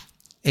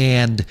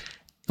 And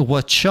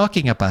what's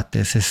shocking about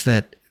this is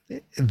that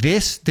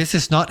this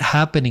is not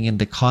happening in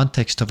the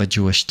context of a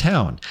Jewish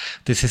town.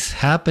 This is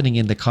happening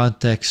in the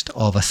context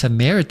of a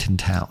Samaritan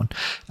town,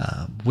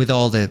 with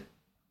all the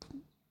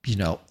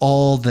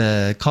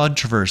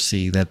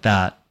controversy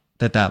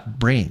that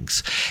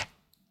brings.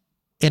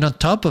 And on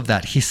top of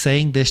that, he's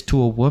saying this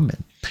to a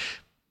woman.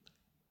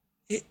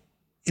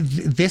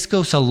 This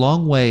goes a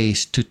long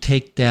ways to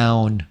take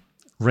down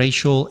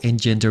racial and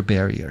gender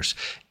barriers.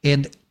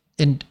 And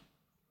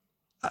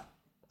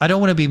I don't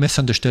want to be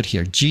misunderstood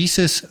here.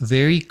 Jesus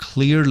very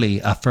clearly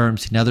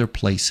affirms in other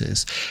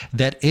places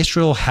that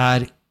Israel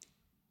had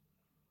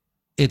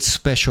its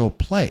special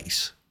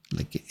place.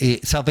 Like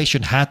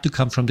salvation had to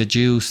come from the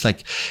Jews.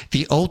 Like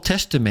the Old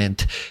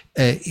Testament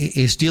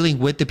is dealing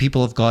with the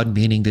people of God,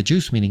 meaning the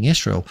Jews, meaning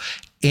Israel.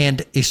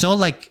 And it's not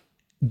like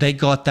they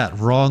got that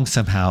wrong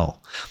somehow.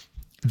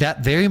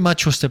 That very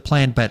much was the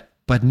plan, but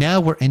now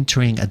we're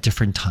entering a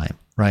different time,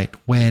 right?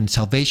 When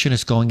salvation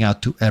is going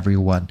out to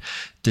everyone,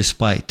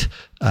 despite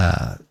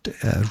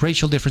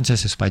racial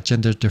differences, despite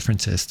gender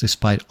differences,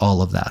 despite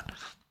all of that.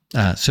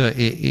 So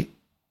it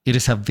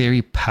is a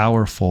very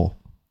powerful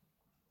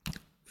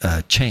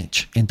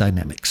change in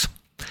dynamics.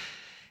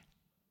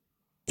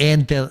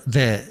 And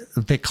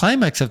the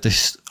climax of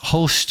this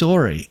whole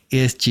story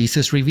is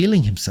Jesus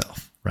revealing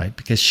himself, right?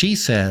 Because she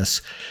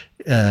says,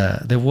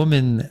 the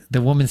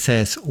woman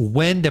says,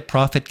 when the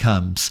prophet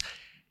comes,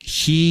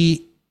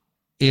 he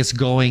is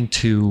going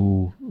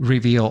to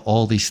reveal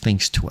all these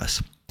things to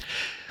us.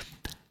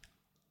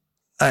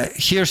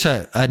 Here's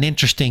an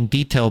interesting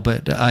detail,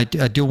 but I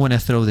do want to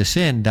throw this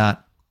in,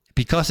 that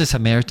because the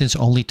Samaritans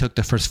only took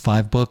the first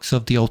 5 books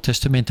of the Old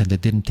Testament and they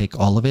didn't take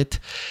all of it,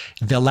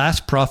 the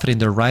last prophet in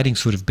their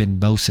writings would have been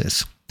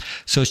Moses.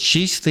 So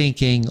she's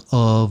thinking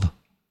of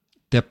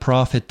the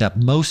prophet that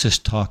Moses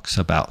talks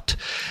about.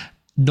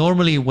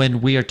 Normally, when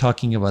we are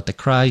talking about the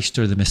Christ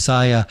or the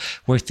Messiah,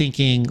 we're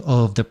thinking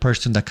of the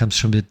person that comes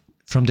from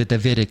the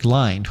Davidic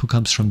line, who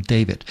comes from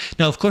David.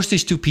 Now, of course,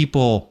 these two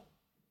people,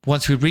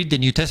 once we read the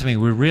New Testament,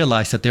 we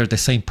realize that they're the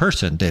same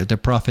person. The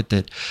prophet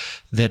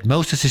that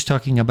Moses is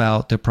talking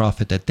about, the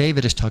prophet that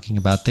David is talking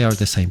about, they are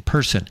the same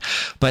person.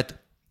 But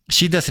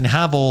she doesn't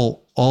have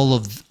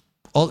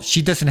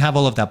she doesn't have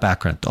all of that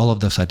background, all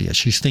of those ideas.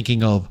 She's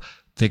thinking of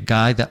the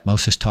guy that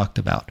Moses talked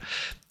about.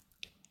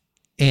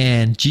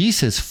 And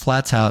Jesus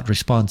flats out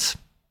responds,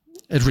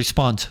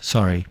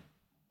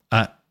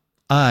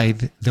 I,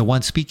 the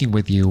one speaking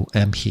with you,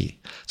 am he.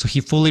 So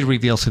he fully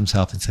reveals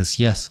himself and says,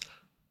 yes,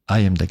 I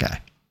am the guy.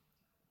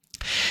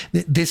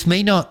 This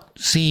may not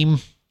seem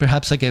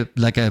perhaps like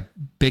a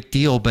big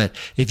deal, but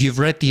if you've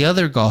read the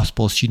other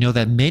Gospels, you know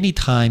that many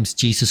times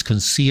Jesus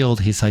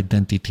concealed his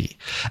identity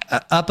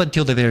up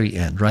until the very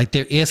end, right?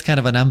 There is kind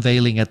of an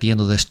unveiling at the end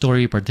of the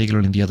story,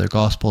 particularly in the other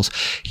Gospels.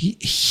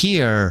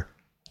 Here,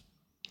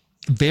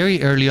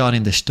 very early on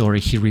in the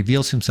story, he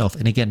reveals himself,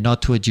 and again,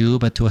 not to a Jew,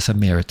 but to a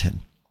Samaritan.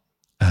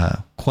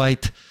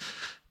 Quite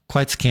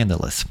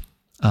scandalous.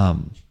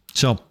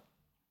 So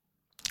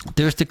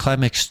there's the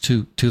climax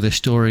to the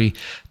story,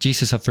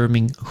 Jesus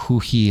affirming who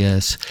he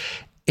is.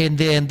 And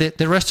then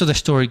the rest of the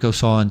story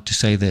goes on to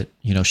say that,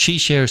 she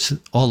shares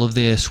all of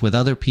this with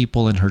other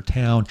people in her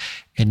town,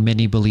 and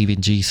many believe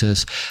in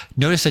Jesus.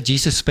 Notice that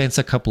Jesus spends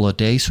a couple of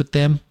days with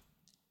them.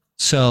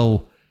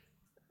 So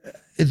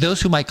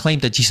those who might claim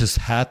that Jesus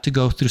had to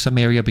go through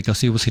Samaria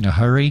because he was in a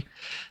hurry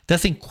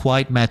doesn't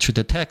quite match with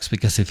the text,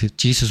 because if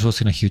Jesus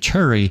was in a huge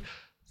hurry,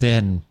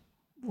 then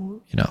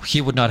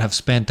he would not have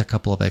spent a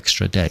couple of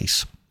extra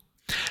days.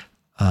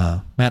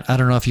 Matt, I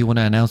don't know if you want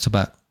to announce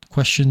about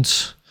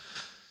questions,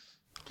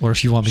 or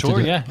if you want me to do it.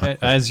 Sure, yeah.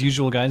 As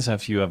usual, guys,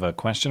 if you have a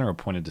question or a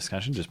point of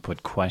discussion, just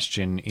put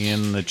question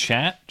in the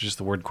chat. Just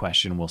the word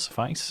question will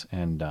suffice,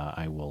 and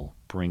I will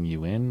bring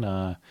you in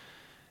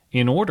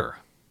order.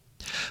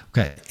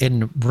 Okay,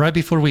 and right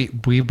before we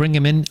bring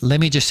him in, let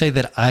me just say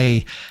that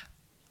I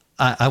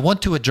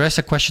want to address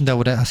a question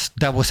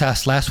that was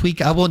asked last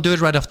week. I won't do it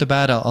right off the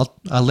bat. I'll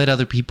let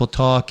other people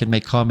talk and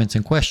make comments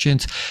and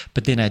questions,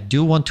 but then I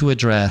do want to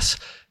address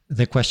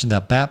the question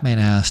that Batman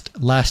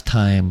asked last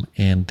time,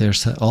 and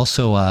there's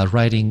also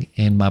writing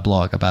in my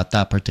blog about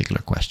that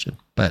particular question.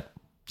 But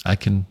I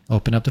can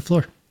open up the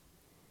floor.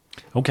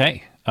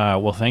 Okay.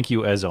 Well, thank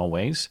you as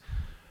always.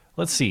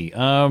 Let's see.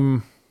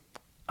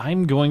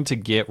 I'm going to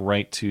get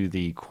right to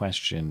the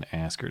question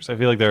askers. I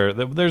feel like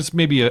there's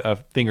maybe a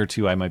thing or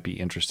two I might be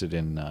interested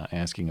in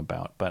asking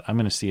about, but I'm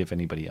going to see if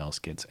anybody else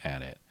gets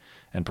at it,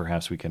 and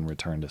perhaps we can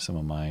return to some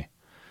of my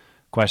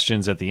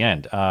questions at the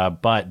end.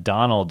 But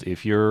Donald,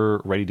 if you're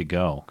ready to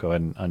go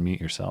ahead and unmute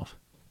yourself.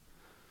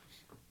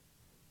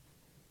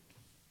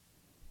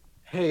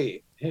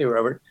 Hey,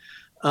 Robert.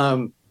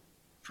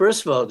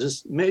 First of all,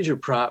 just major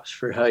props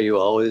for how you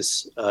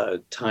always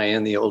tie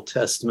in the Old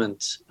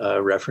Testament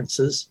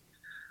references.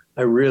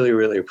 I really,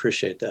 really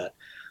appreciate that.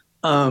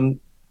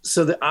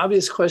 So the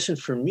obvious question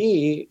for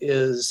me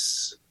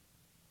is,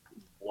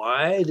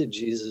 why did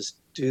Jesus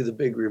do the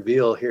big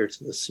reveal here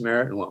to the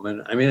Samaritan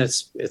woman? I mean,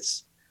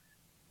 it's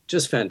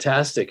just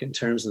fantastic in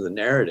terms of the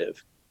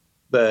narrative,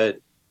 but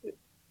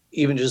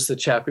even just the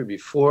chapter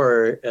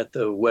before at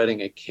the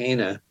wedding at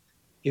Cana,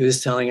 he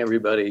was telling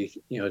everybody,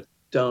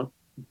 don't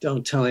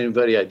tell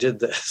anybody I did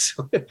this,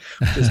 which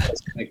is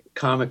kind of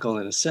comical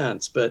in a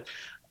sense. But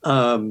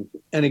and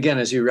again,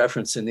 as you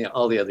reference in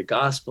all the other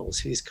Gospels,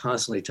 he's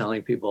constantly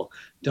telling people,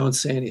 don't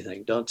say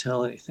anything, don't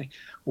tell anything.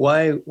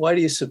 Why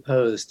do you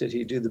suppose did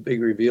he do the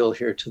big reveal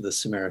here to the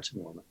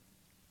Samaritan woman?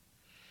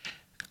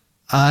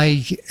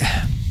 That's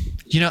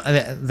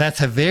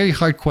a very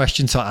hard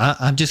question. So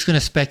I'm just going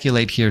to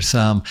speculate here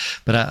some,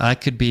 but I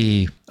could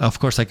be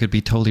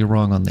totally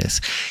wrong on this.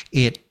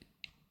 It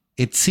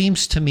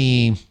seems to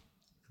me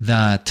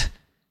that,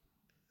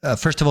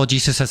 first of all,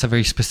 Jesus has a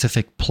very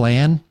specific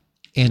plan.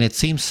 And it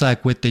seems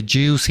like with the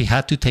Jews, he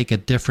had to take a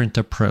different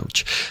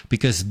approach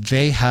because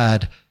they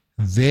had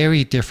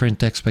very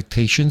different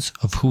expectations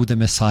of who the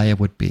Messiah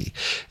would be.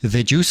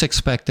 The Jews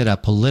expected a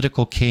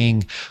political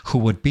king who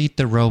would beat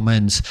the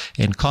Romans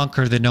and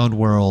conquer the known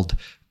world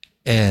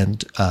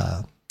and,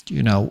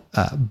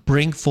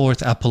 bring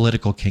forth a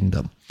political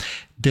kingdom.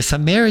 The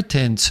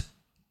Samaritans,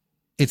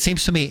 it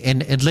seems to me,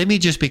 and let me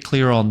just be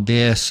clear on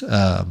this,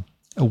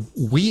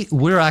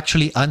 we're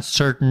actually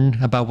uncertain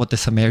about what the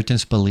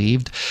Samaritans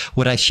believed.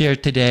 What I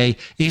shared today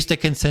is the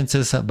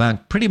consensus among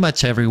pretty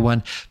much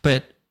everyone,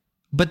 but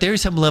there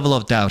is some level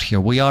of doubt here.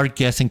 We are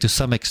guessing to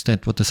some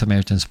extent what the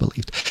Samaritans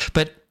believed.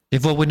 But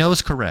if what we know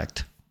is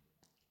correct,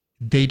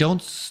 they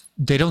don't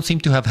seem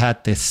to have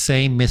had the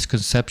same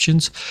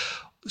misconceptions.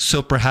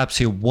 So perhaps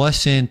it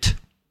wasn't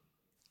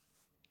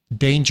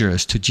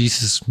dangerous to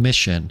Jesus'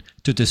 mission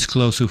to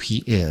disclose who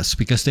he is,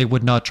 because they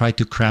would not try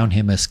to crown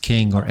him as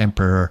king or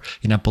emperor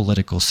in a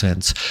political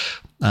sense.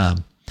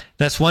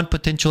 That's one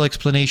potential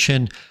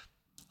explanation,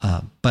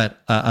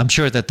 but I'm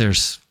sure that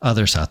there's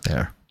others out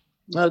there.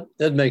 Well,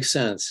 that makes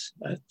sense.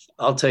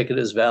 I'll take it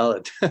as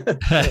valid.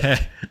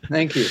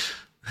 Thank you.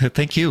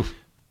 Thank you.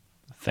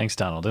 Thanks,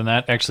 Donald. And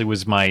that actually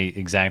was my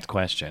exact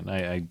question.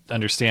 I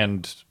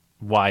understand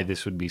why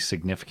this would be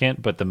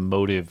significant, but the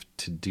motive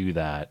to do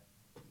that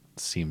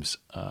seems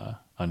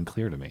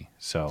unclear to me.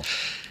 So,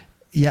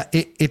 yeah,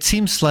 it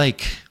seems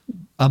like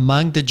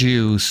among the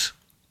Jews,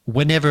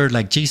 whenever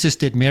like Jesus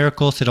did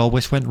miracles, it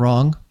always went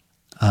wrong.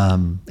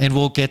 And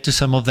we'll get to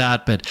some of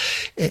that, but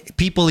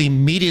people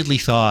immediately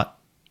thought,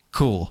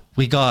 cool,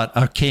 we got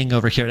our king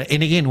over here.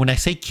 And again, when I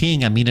say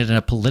king, I mean it in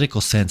a political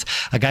sense,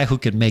 a guy who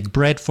can make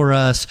bread for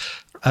us,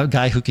 a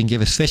guy who can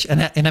give us fish.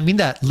 And I mean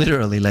that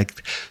literally,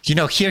 like,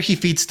 here he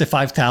feeds the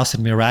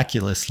 5,000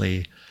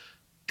 miraculously.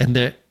 And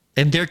their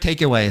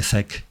takeaway is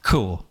like,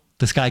 cool,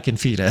 this guy can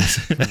feed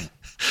us.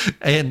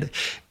 and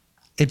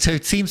so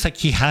it seems like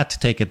he had to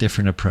take a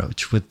different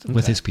approach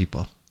with his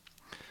people.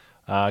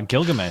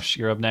 Gilgamesh,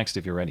 you're up next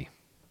if you're ready.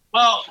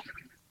 Well,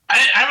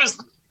 I was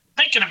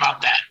thinking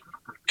about that.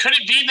 Could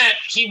it be that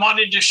he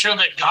wanted to show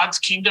that God's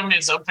kingdom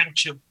is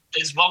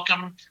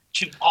welcome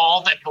to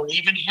all that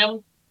believe in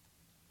him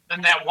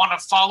and that want to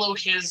follow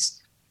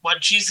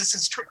what Jesus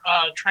is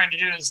trying to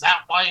do? Is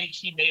that why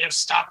he may have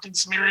stopped in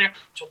Samaria,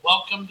 to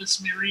welcome the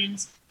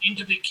Samaritans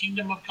into the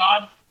kingdom of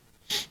God?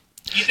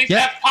 Do you think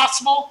that's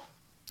possible?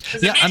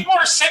 Because it makes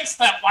more sense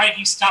that why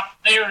he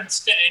stopped there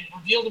instead and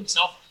revealed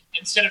himself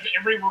instead of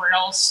everywhere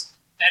else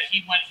that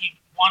he went. He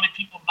wanted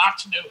people not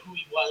to know who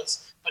he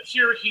was, but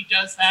here he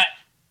does that.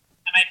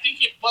 And I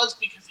think it was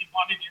because he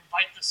wanted to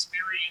invite the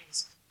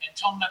Samaritans and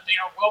tell them that they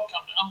are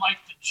welcome, unlike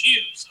the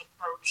Jews'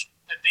 approach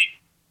that they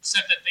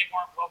said that they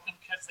weren't welcome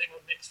because they were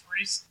mixed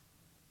race,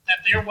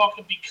 that they're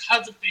welcome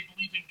because if they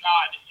believe in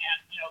God and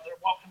they're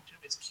welcome to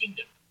his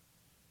kingdom.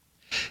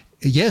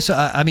 Yes,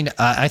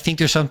 I think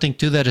there's something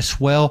to that as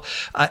well.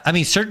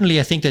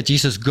 Certainly I think that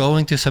Jesus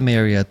going to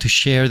Samaria to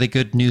share the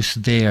good news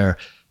there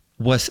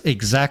was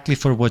exactly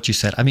for what you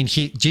said.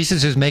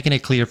 Jesus is making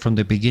it clear from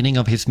the beginning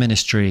of his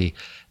ministry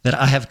that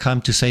I have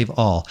come to save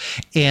all.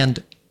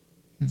 And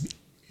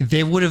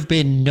there would have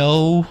been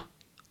no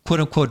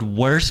quote unquote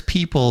worse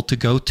people to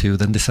go to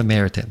than the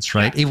Samaritans,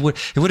 right? It would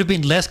have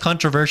been less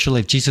controversial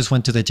if Jesus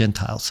went to the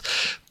Gentiles,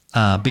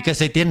 because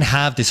they didn't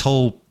have this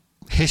whole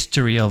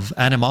history of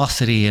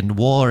animosity and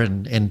war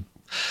and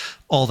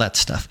all that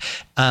stuff.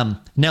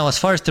 Now, as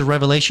far as the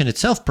revelation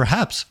itself,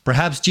 perhaps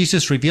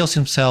Jesus reveals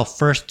himself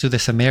first to the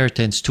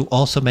Samaritans to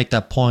also make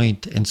that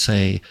point and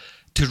say,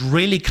 to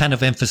really kind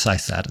of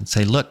emphasize that and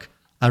say, look,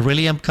 I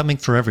really am coming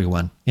for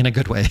everyone in a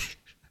good way.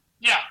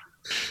 Yeah.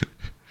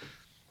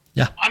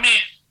 Yeah.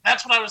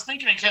 That's what I was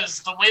thinking, because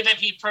the way that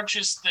he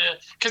approaches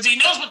because he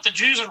knows what the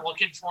Jews are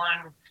looking for,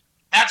 and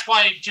That's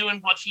why doing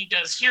what he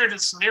does here to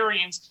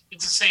Sumerians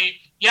is to say,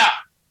 yeah,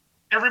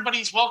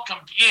 everybody's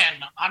welcomed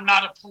in. I'm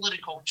not a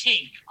political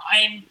king.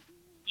 I'm,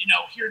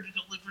 here to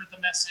deliver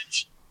the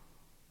message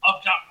of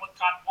God, what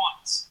God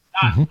wants.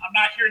 I'm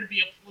not here to be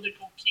a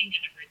political king and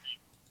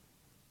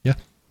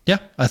everything. Yeah,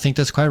 I think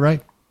that's quite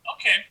right.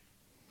 Okay.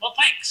 Well,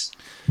 thanks.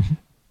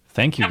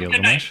 Thank you, Have a good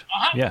night. Gilgamesh.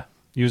 Uh-huh. Yeah,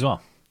 you as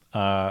well.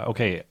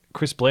 Okay,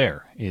 Chris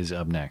Blair is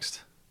up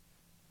next.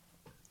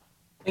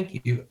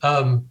 Thank you.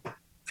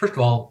 First of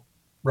all,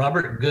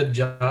 Robert, good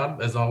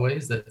job as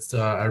always. That's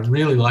I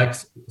really like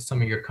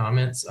some of your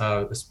comments,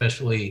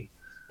 especially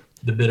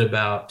the bit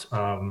about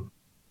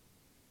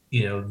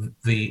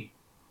the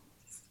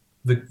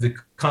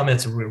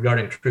comments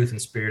regarding truth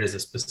and spirit as a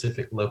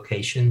specific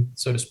location,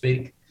 so to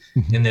speak,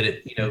 and that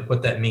it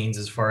what that means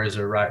as far as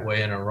a right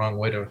way and a wrong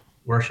way to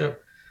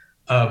worship.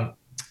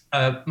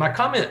 My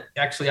comment,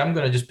 actually, I'm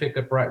going to just pick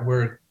up right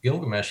where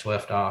Gilgamesh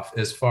left off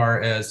as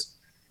far as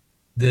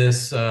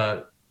this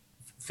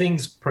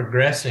things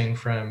progressing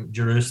from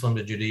Jerusalem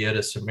to Judea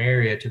to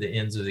Samaria to the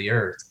ends of the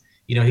earth.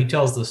 He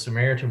tells the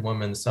Samaritan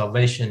woman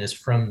salvation is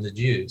from the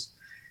Jews.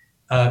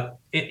 And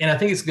I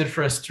think it's good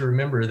for us to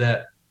remember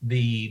that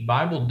the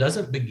Bible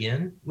doesn't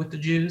begin with the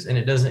Jews and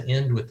it doesn't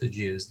end with the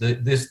Jews.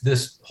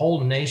 This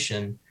whole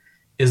nation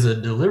is a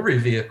delivery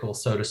vehicle,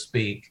 so to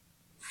speak,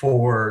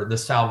 for the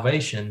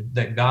salvation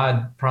that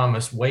God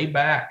promised way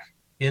back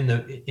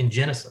in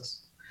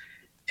Genesis.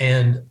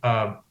 And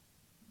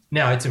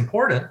now it's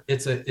important.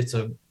 It's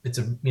a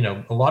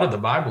lot of the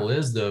Bible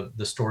is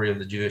the story of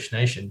the Jewish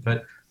nation,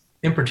 but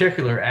in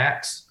particular,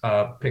 Acts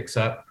picks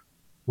up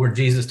where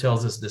Jesus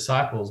tells his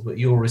disciples, "But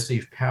you will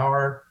receive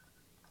power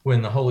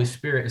when the Holy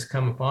Spirit has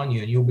come upon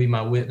you, and you'll be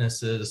my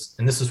witnesses."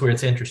 And this is where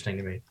it's interesting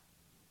to me: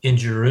 in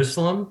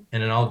Jerusalem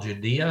and in all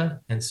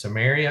Judea and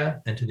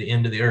Samaria and to the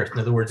end of the earth. In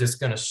other words, it's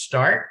going to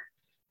start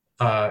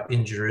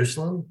in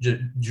Jerusalem.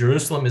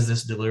 Jerusalem is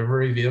this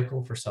delivery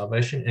vehicle for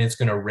salvation, and it's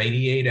going to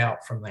radiate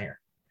out from there.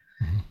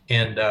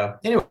 And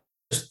anyway,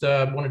 just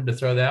wanted to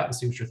throw that out and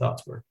see what your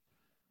thoughts were.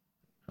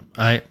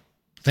 I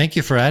thank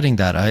you for adding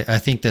that. I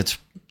think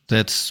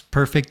that's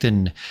perfect.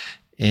 And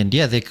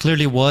yeah, there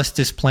clearly was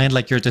this plan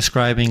like you're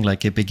describing,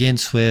 like it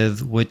begins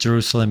with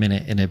Jerusalem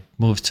and it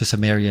moves to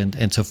Samaria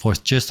and so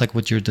forth, just like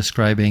what you're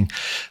describing.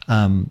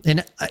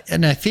 And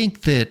I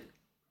think that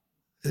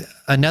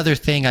another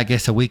thing, I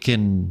guess, that we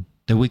can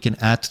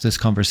add to this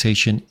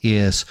conversation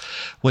is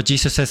what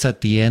Jesus says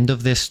at the end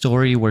of this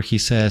story, where he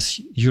says,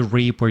 "You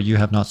reap where you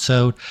have not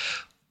sowed."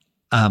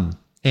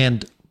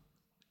 And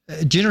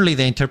generally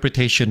the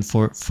interpretation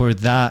for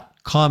that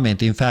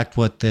comment, in fact,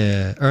 what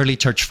the early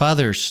church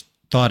fathers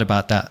thought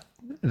about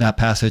that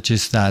passage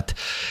is that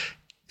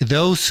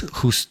those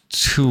who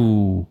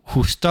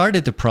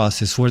started the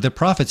process were the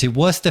prophets. It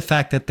was the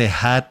fact that they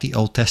had the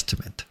Old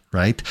Testament,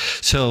 right?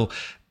 So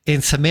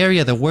in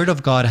Samaria, the word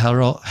of God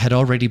had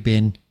already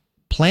been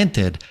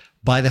planted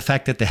by the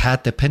fact that they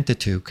had the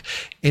Pentateuch.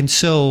 And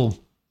so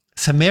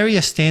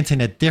Samaria stands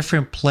in a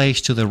different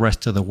place to the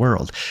rest of the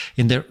world.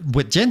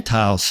 With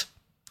Gentiles,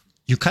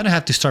 you kind of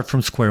have to start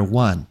from square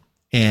one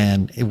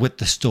and with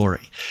the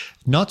story.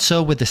 Not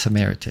so with the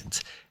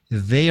Samaritans.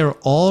 They are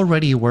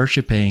already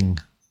worshiping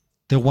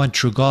the one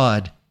true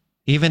God,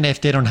 even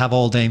if they don't have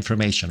all the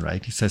information,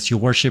 right? He says you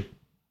worship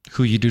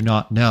who you do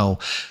not know,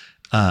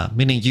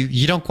 meaning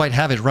you don't quite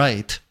have it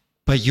right,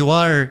 but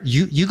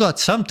you got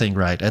something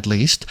right at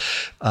least.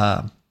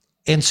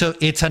 And so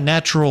it's a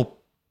natural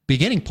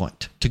beginning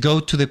point to go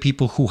to the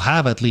people who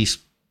have at least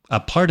a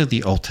part of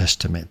the Old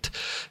Testament,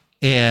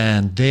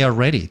 and they are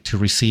ready to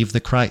receive the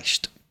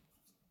Christ.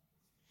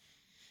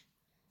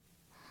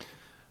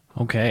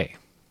 Okay.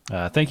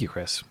 Thank you,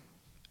 Chris.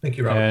 Thank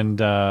you, Robert. And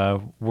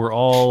we're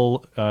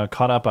all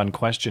caught up on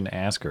question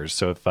askers.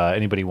 So if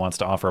anybody wants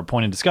to offer a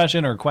point of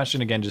discussion or a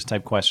question, again, just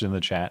type question in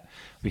the chat.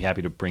 I'd be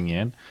happy to bring you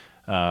in.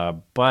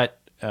 But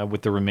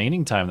with the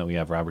remaining time that we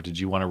have, Robert, did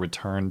you want to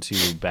return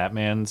to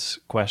Batman's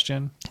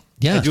question?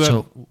 Yeah. I do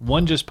have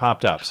one just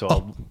popped up.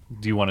 So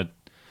do you want to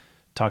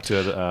talk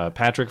to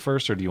Patrick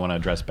first, or do you want to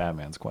address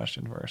Batman's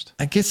question first?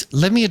 I guess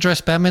let me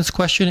address Batman's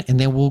question, and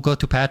then we'll go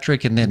to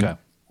Patrick, and then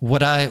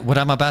what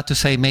I'm about to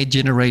say may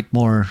generate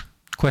more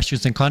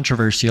questions and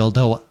controversy,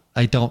 although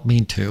I don't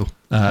mean to.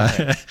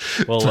 Okay.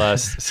 Well,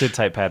 sit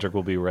tight, Patrick.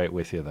 We'll be right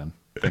with you then.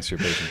 Thanks for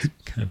your patience.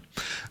 Okay.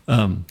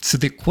 So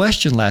the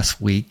question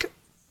last week,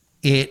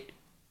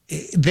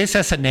 this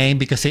has a name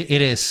because it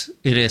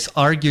is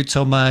argued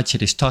so much,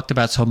 it is talked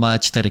about so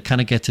much that it kind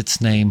of gets its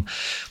name.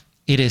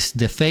 It is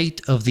the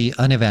fate of the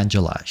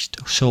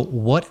unevangelized. So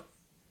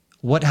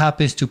what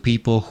happens to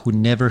people who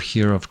never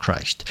hear of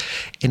Christ?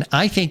 And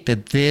I think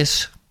that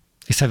this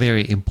is a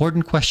very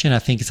important question. I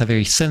think it's a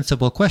very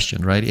sensible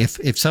question, right?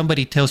 If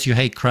somebody tells you,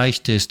 hey,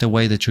 Christ is the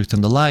way, the truth,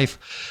 and the life,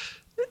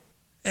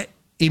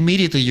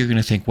 immediately you're going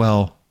to think,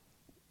 well,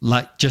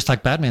 just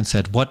like Batman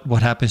said,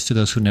 what happens to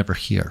those who never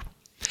hear?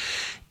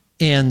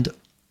 And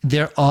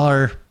there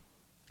are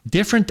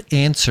different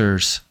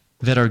answers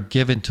that are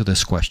given to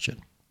this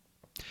question.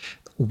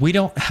 we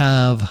don't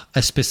have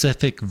a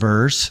specific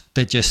verse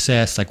that just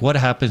says, like, what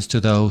happens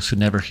to those who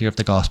never hear of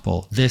the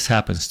gospel? This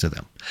happens to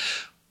them,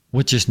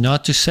 which is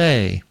not to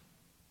say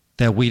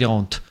that we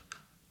don't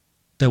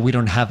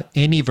have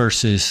any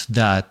verses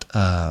that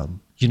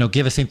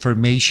give us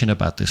information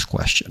about this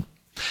question.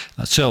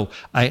 So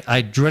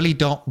I really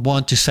don't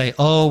want to say,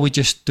 oh, we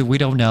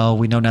don't know,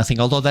 we know nothing,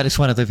 although that is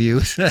one of the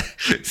views.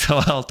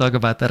 So I'll talk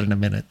about that in a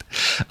minute.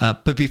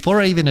 But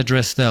before I even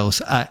address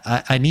those,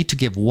 I need to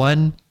give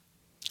one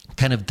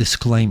kind of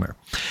disclaimer,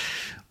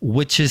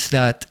 which is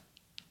that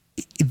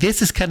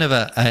this is kind of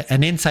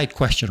an inside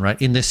question,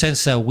 right? In the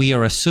sense that we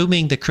are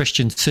assuming the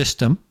Christian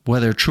system,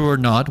 whether true or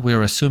not,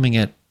 we're assuming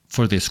it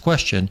for this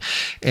question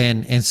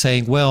and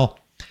saying, well,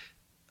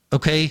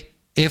 okay,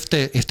 if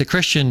the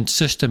Christian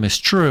system is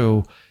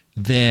true,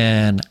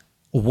 then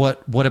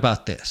what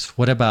about this?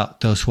 What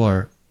about those who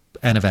are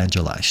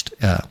unevangelized?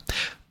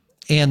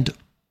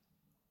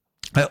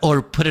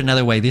 Or put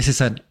another way, this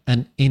is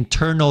an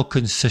internal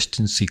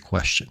consistency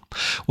question.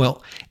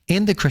 Well,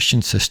 in the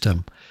Christian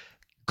system,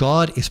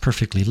 God is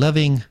perfectly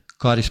loving,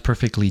 God is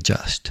perfectly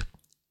just.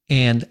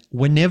 And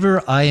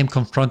whenever I am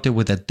confronted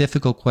with a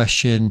difficult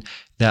question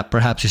that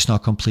perhaps is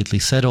not completely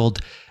settled,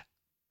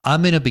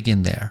 I'm going to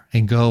begin there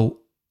and go,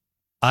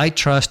 I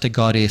trust that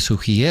God is who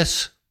he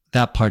is.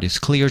 That part is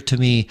clear to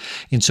me.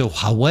 And so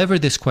however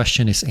this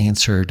question is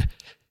answered,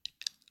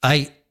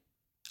 I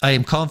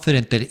am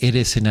confident that it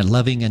is in a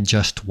loving and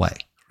just way,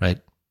 right?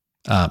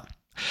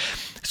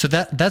 So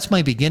that's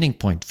my beginning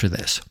point for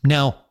this.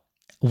 Now,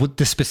 with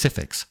the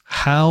specifics,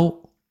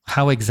 how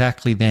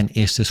exactly then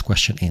is this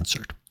question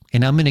answered?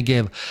 And I'm going to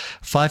give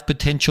 5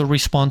 potential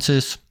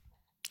responses.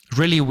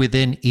 Really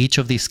within each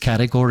of these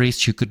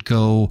categories, you could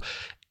go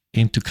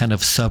into kind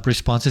of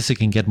sub-responses. It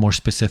can get more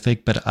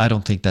specific, but I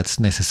don't think that's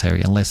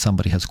necessary unless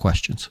somebody has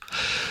questions.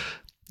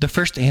 The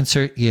first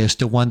answer is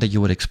the one that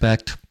you would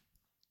expect,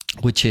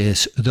 which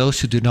is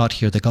those who do not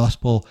hear the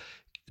gospel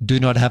do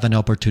not have an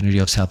opportunity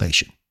of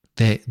salvation.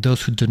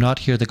 Those who do not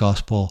hear the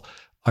gospel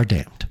are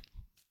damned.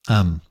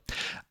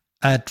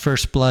 At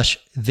first blush,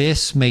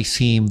 this may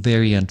seem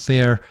very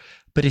unfair,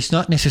 but it's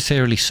not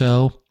necessarily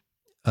so.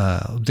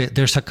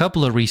 There's a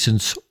couple of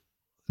reasons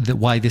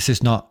why this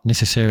is not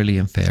necessarily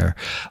unfair.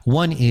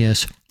 One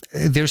is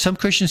there's some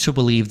Christians who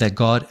believe that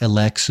God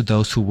elects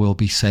those who will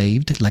be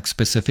saved. Like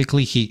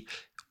specifically, he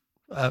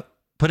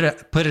put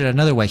it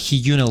another way,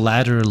 he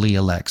unilaterally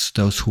elects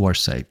those who are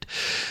saved.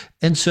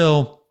 And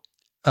so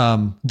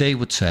they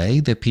would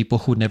say that people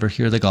who never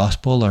hear the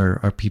gospel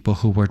are people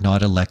who were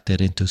not elected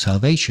into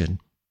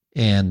salvation.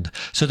 And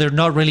so they're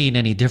not really in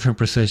any different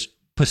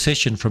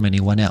position from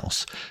anyone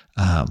else.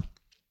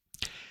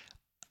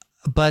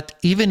 But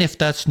even if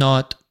that's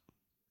not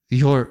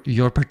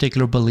your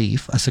particular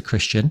belief as a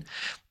Christian,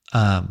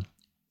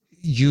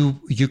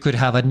 you could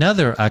have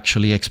another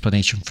actually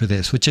explanation for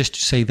this, which is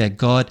to say that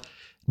God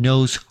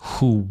knows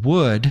who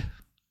would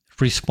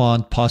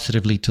respond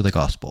positively to the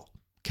gospel.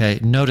 Okay,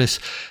 notice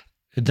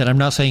that I'm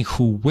not saying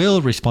who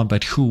will respond,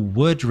 but who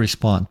would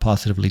respond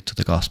positively to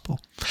the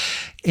gospel.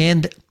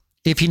 And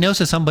if he knows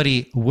that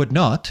somebody would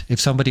not, if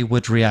somebody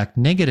would react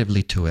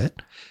negatively to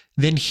it,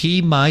 then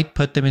he might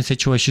put them in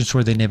situations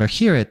where they never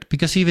hear it,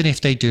 because even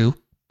if they do,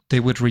 they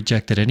would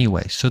reject it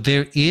anyway. So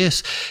there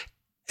is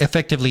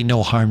effectively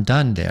no harm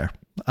done there.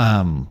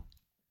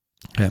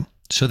 Okay.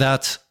 So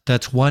that's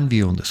one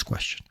view on this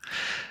question.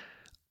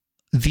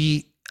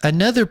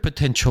 Another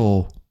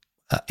potential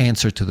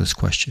answer to this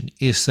question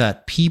is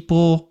that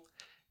people,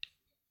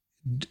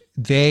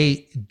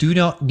 they do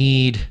not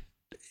need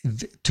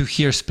to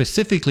hear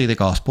specifically the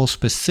gospel,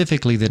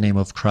 specifically the name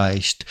of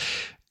Christ,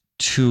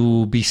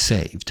 to be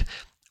saved,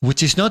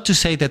 which is not to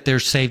say that they're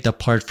saved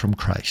apart from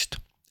Christ.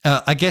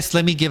 I guess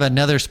let me give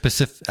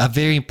a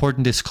very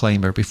important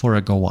disclaimer before I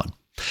go on.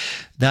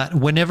 That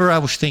whenever I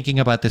was thinking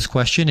about this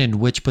question and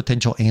which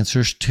potential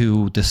answers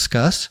to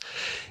discuss,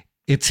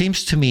 it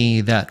seems to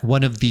me that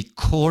one of the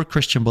core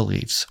Christian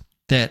beliefs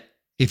that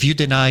if you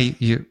deny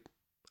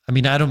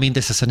I don't mean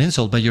this as an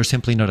insult, but you're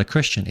simply not a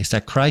Christian, is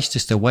that Christ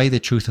is the way, the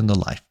truth, and the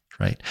life,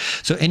 right?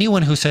 So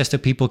anyone who says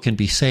that people can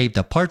be saved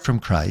apart from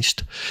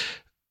Christ,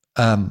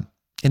 and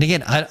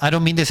again, I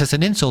don't mean this as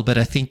an insult, but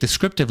I think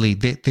descriptively,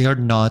 they are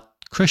not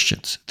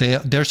Christians.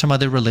 They're some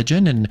other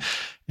religion,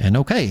 and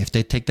okay, if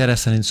they take that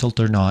as an insult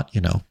or not,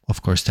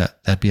 of course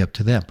that'd be up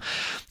to them.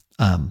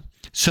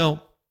 So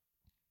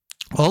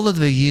all of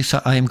the views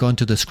I am going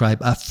to describe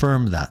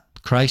affirm that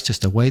Christ is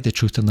the way, the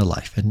truth, and the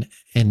life,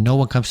 and no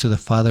one comes to the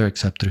Father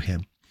except through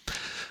him.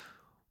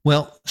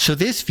 Well, so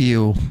this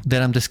view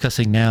that I'm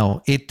discussing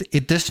now,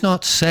 it does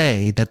not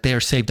say that they are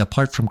saved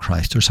apart from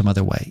Christ or some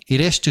other way.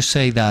 It is to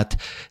say that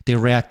they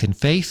react in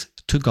faith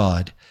to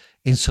God,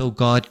 and so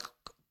God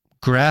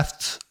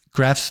grafts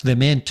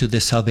them into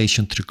the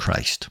salvation through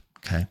Christ.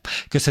 Okay,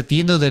 because at the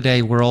end of the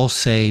day, we're all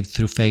saved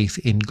through faith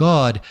in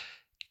God.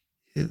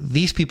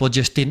 These people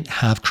just didn't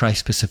have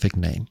Christ-specific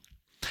name.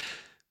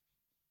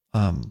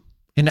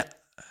 And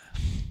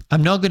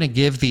I'm not going to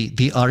give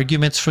the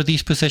arguments for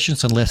these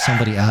positions unless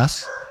somebody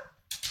asks.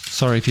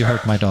 Sorry if you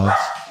hurt my dogs.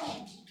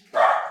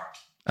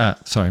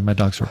 Sorry, my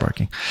dogs were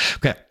barking.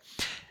 Okay.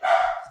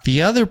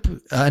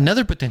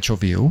 Another potential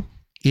view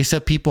is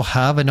that people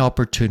have an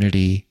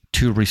opportunity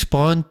to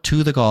respond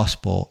to the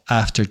gospel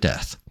after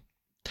death.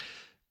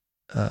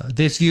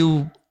 This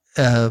view,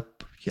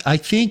 I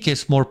think,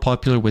 is more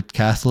popular with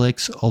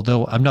Catholics,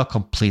 although I'm not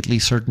completely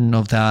certain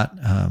of that.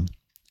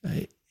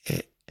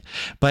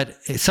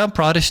 But some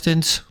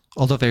Protestants,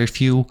 although very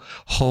few,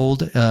 hold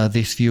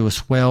this view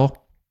as well.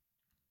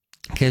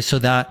 Okay, so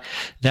that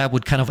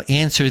would kind of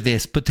answer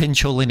this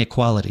potential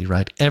inequality,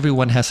 right?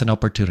 Everyone has an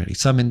opportunity,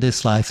 some in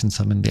this life and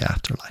some in the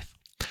afterlife.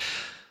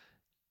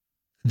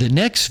 The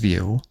next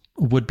view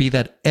would be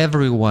that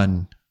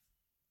everyone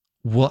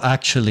will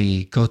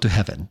actually go to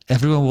heaven.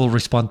 Everyone will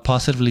respond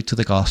positively to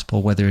the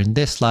gospel, whether in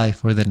this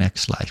life or the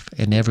next life,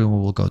 and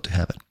everyone will go to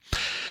heaven.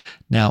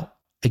 Now,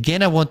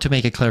 again, I want to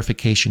make a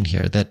clarification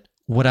here that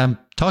what I'm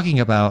talking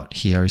about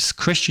here is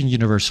Christian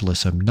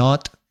universalism,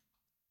 not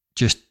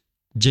just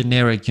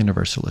generic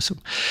universalism.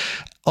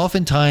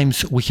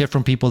 Oftentimes, we hear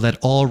from people that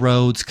all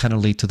roads kind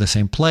of lead to the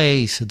same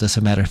place. It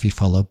doesn't matter if you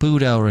follow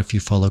Buddha or if you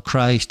follow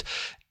Christ,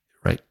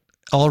 right?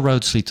 All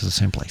roads lead to the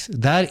same place.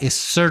 That is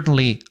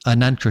certainly a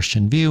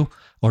non-Christian view,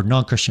 or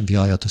non-Christian view,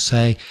 I ought to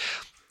say.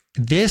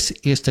 This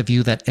is the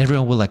view that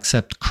everyone will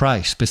accept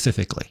Christ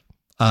specifically,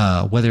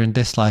 whether in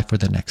this life or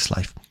the next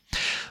life.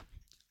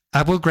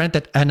 I will grant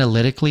that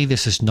analytically,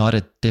 this is not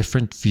a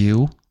different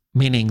view,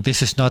 meaning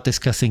this is not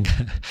discussing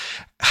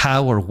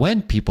how or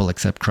when people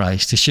accept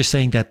Christ. It's just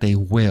saying that they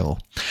will.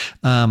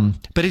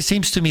 But it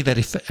seems to me that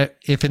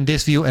if in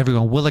this view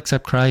everyone will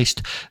accept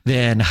Christ,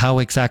 then how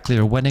exactly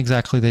or when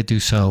exactly they do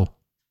so,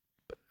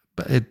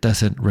 it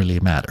doesn't really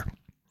matter.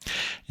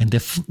 And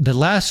the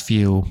last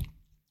view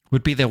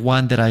would be the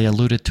one that I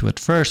alluded to at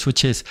first,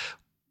 which is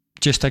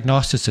just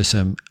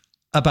agnosticism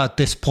about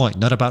this point,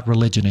 not about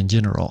religion in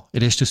general.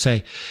 It is to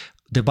say,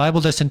 the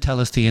Bible doesn't tell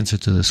us the answer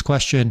to this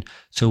question,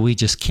 so we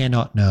just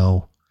cannot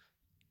know,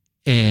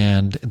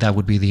 and that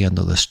would be the end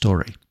of the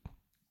story.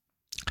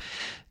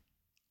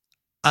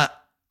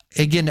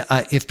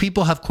 If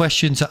people have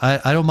questions,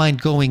 I don't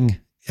mind going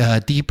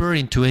deeper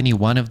into any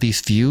one of these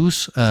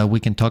views. We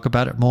can talk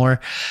about it more,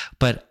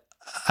 but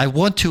I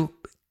want to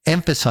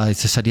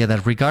emphasize this idea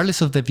that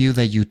regardless of the view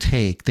that you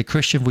take, the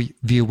Christian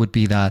view would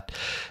be that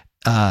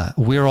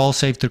we're all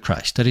saved through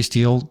Christ. That is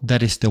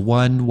the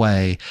one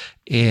way.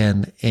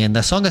 And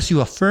as long as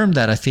you affirm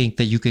that, I think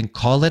that you can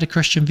call it a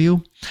Christian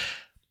view.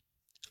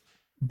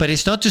 But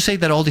it's not to say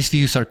that all these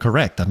views are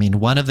correct. I mean,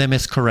 one of them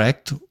is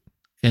correct,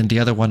 and the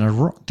other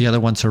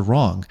ones are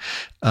wrong.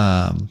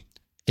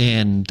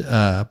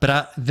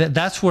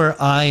 That's where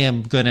I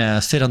am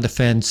gonna sit on the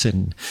fence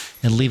and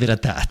leave it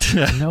at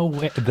that. No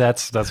way.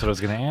 That's what I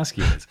was gonna ask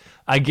you.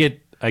 I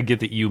get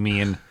that you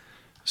mean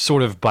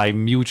sort of by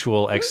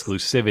mutual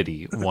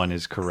exclusivity, one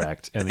is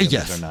correct and the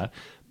others are not.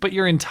 But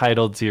you're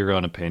entitled to your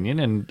own opinion,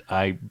 and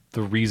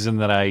the reason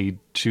that I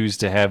choose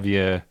to have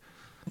you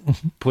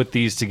put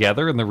these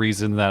together and the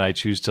reason that I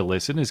choose to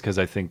listen is because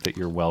I think that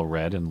you're well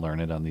read and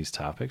learned on these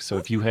topics. So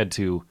if you had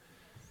to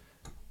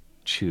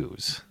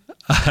choose,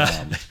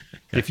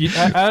 if you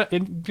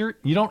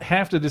don't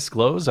have to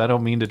disclose, I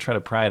don't mean to try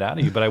to pry it out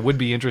of you, but I would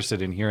be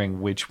interested in hearing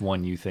which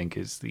one you think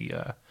is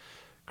the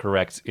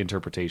correct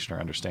interpretation or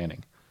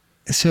understanding.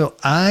 So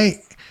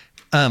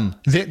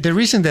the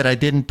reason that I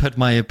didn't put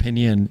my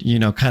opinion,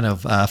 kind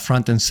of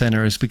front and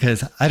center is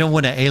because I don't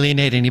want to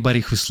alienate anybody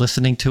who's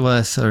listening to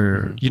us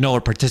or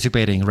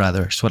participating,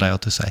 rather, is what I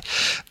ought to say.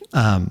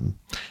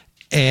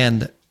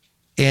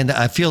 And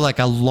I feel like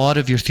a lot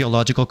of your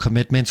theological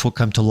commitments will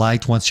come to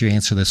light once you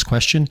answer this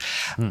question.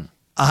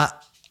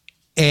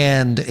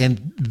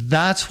 And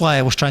that's why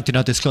I was trying to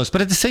not disclose.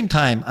 But at the same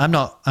time, I'm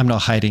not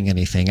hiding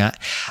anything.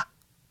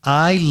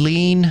 I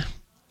lean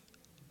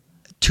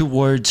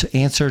towards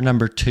answer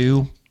number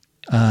 2,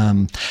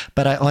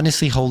 but I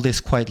honestly hold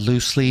this quite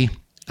loosely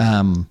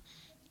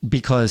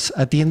because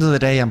at the end of the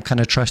day, I'm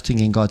kind of trusting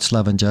in God's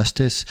love and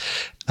justice,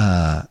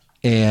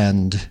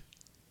 and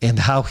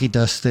how He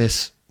does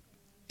this.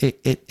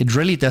 It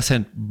really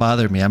doesn't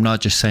bother me. I'm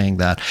not just saying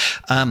that,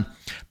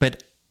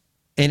 but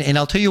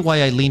I'll tell you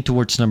why I lean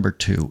towards number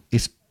 2.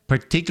 It's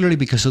particularly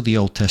because of the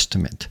Old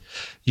Testament.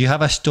 You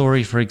have a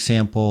story, for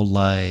example,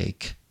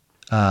 like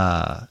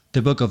the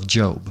book of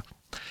Job.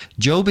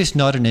 Job is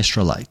not an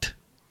Israelite,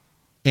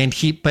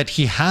 but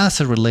he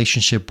has a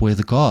relationship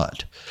with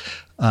God.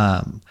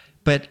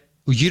 But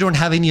you don't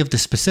have any of the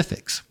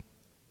specifics.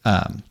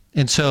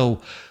 And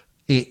so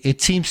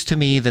it seems to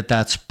me that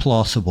that's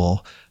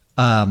plausible.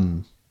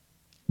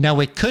 Now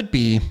it could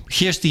be,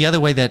 here's the other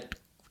way that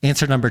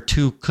answer number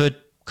 2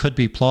 could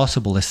be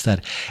plausible, is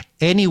that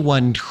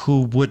anyone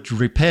who would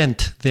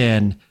repent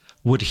then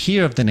would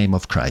hear of the name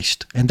of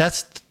Christ. And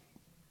that's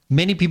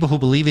many people who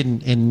believe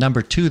in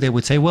number 2, they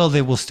would say, well,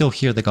 they will still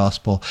hear the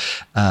gospel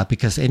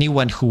because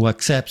anyone who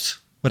accepts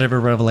whatever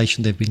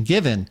revelation they've been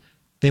given,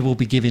 they will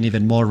be given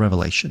even more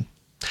revelation.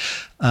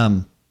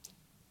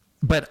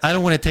 But I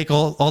don't want to take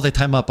all the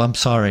time up. I'm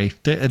sorry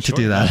to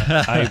do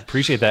that. I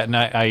appreciate that. And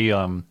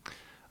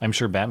I'm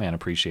sure Batman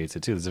appreciates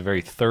it too. There's a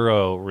very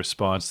thorough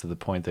response to the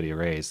point that he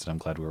raised, and I'm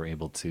glad we were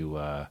able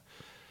to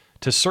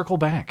circle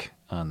back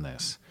on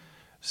this.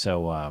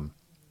 So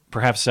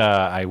perhaps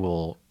I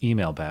will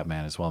email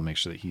Batman as well and make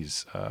sure that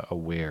he's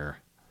aware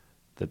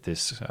that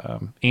this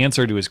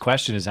answer to his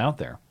question is out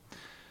there.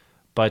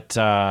 But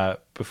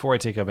before I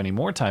take up any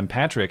more time,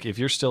 Patrick, if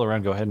you're still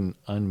around, go ahead and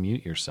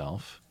unmute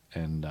yourself,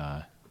 and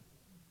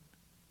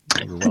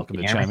you're welcome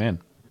to chime in.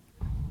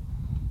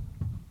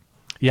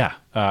 Yeah,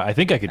 I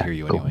think I could hear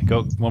you anyway.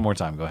 Go one more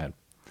time. Go ahead.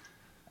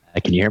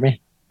 Can you hear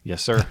me?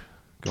 Yes, sir.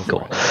 Go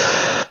for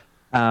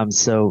it.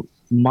 So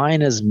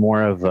mine is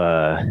more of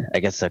I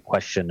guess, a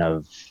question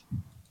of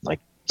like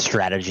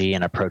strategy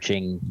and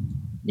approaching,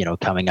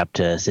 coming up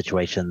to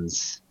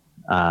situations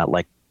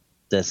like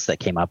this that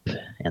came up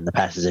in the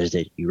passages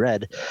that you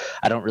read.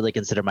 I don't really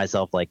consider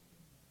myself like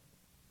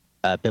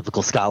a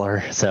biblical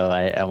scholar, so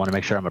I want to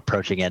make sure I'm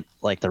approaching it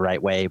like the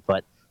right way.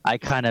 But I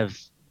kind of,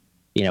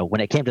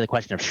 when it came to the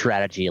question of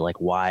strategy, like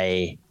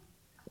why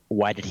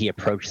did he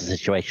approach the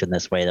situation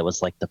this way? That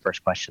was like the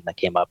first question that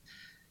came up.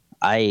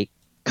 I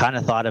kind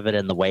of thought of it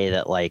in the way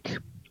that like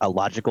a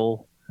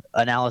logical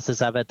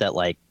analysis of it, that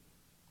like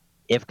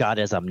if God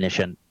is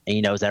omniscient and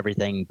he knows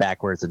everything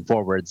backwards and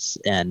forwards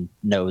and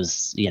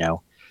knows,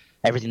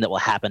 everything that will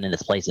happen in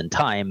its place in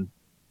time,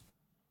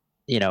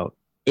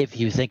 if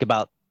you think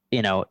about,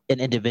 an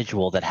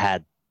individual that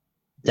had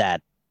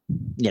that,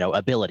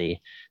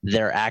 ability,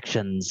 their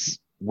actions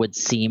would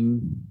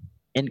seem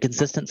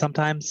inconsistent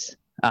sometimes.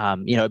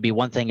 It'd be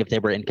one thing if they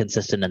were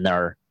inconsistent in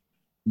their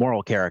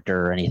moral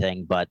character or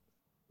anything, but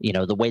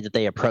the way that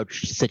they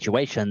approached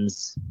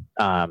situations,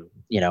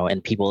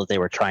 and people that they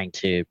were trying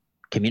to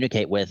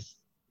communicate with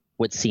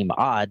would seem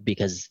odd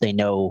because they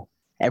know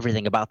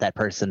everything about that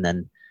person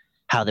and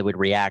how they would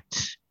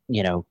react,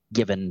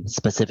 given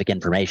specific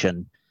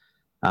information.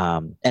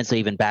 And so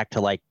even back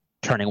to like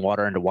turning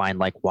water into wine,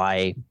 like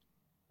why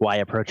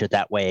approach it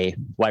that way?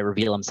 Why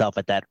reveal himself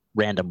at that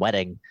random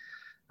wedding?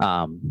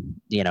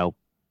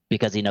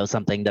 Because he knows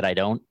something that I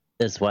don't,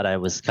 is what I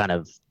was kind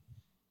of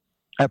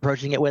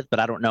approaching it with. But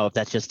I don't know if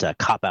that's just a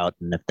cop out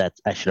and if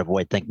I should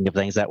avoid thinking of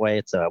things that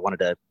way. So I wanted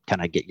to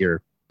kind of get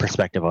your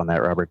perspective on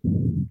that, Robert.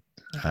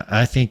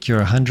 I think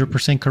you're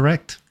 100%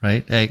 correct,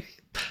 right?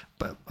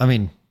 I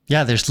mean,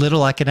 yeah, there's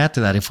little I can add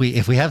to that. If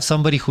we have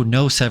somebody who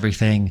knows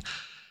everything,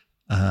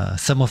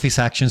 some of his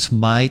actions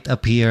might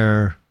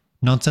appear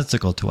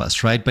nonsensical to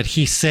us, right? But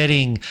he's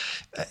setting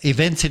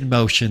events in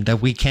motion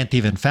that we can't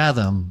even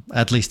fathom,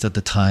 at least at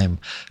the time.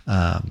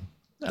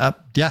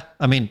 Yeah,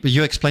 I mean,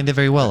 you explained it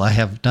very well. I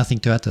have nothing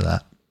to add to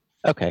that.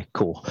 Okay,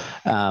 cool.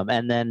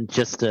 And then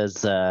just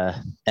as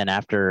and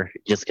after,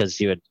 just because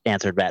you had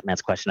answered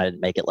Batman's question, I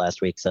didn't make it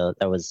last week, so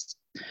that was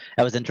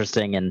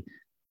interesting. And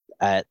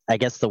I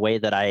guess the way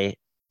that I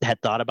had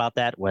thought about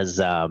that was,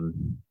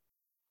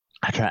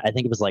 I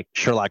think it was like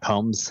Sherlock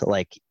Holmes,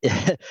 like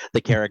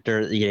the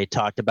character, he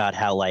talked about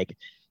how like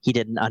he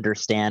didn't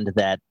understand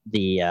that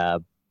the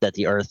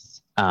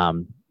Earth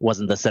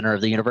wasn't the center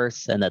of the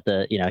universe, and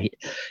that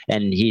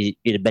he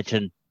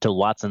mentioned to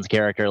Watson's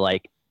character,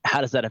 like, how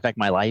does that affect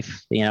my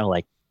life?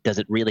 Like, does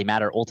it really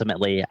matter?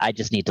 Ultimately, I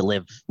just need to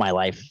live my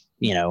life,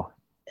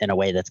 in a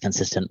way that's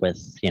consistent with,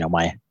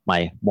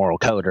 my moral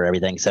code or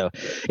everything. So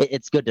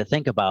it's good to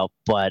think about,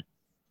 but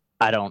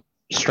I don't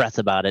stress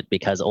about it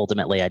because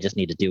ultimately I just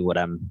need to do what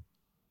I'm,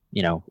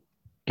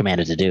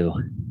 commanded to do.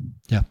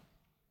 Yeah,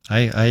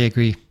 I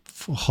agree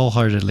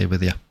wholeheartedly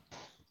with you.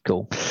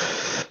 Cool.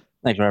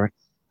 Thanks, Robert.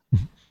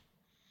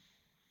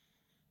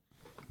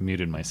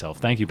 Muted myself.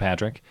 Thank you,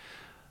 Patrick.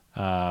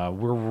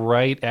 We're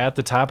right at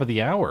the top of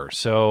the hour.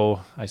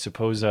 So I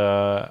suppose,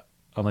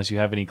 unless you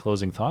have any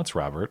closing thoughts,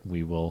 Robert,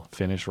 we will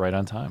finish right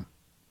on time.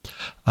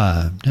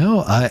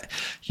 No, I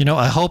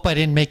hope I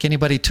didn't make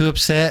anybody too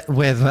upset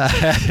with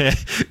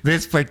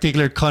this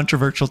particular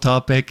controversial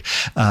topic.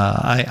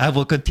 I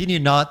will continue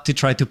not to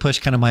try to push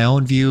kind of my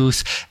own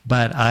views,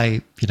 but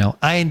I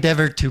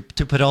endeavor to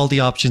put all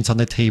the options on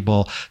the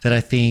table that I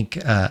think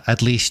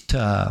at least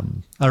are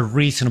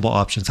reasonable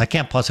options. I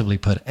can't possibly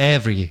put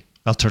every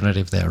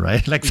alternative there,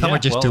 right? Like some are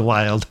just too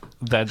wild.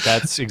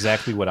 That's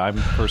exactly what I'm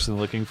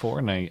personally looking for,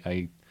 and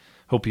I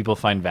hope people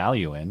find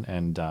value in.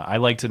 And I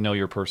like to know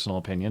your personal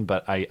opinion,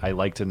 but I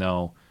like to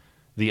know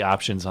the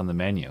options on the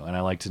menu, and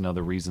I like to know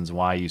the reasons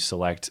why you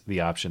select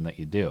the option that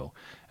you do.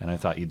 And I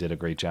thought you did a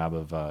great job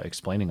of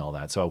explaining all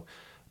that. So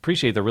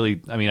appreciate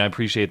I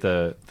appreciate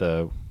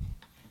the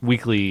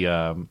weekly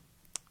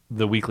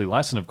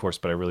lesson, of course,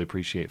 but I really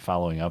appreciate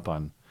following up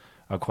on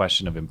a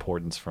question of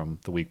importance from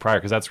the week prior,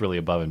 because that's really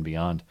above and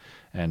beyond.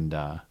 And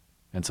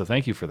so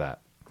thank you for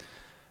that.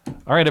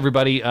 All right,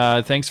 everybody.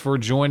 Thanks for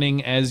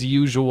joining as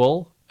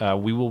usual.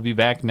 We will be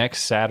back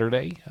next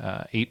Saturday,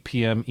 8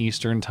 p.m.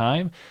 Eastern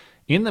Time.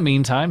 In the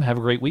meantime, have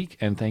a great week,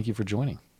 and thank you for joining.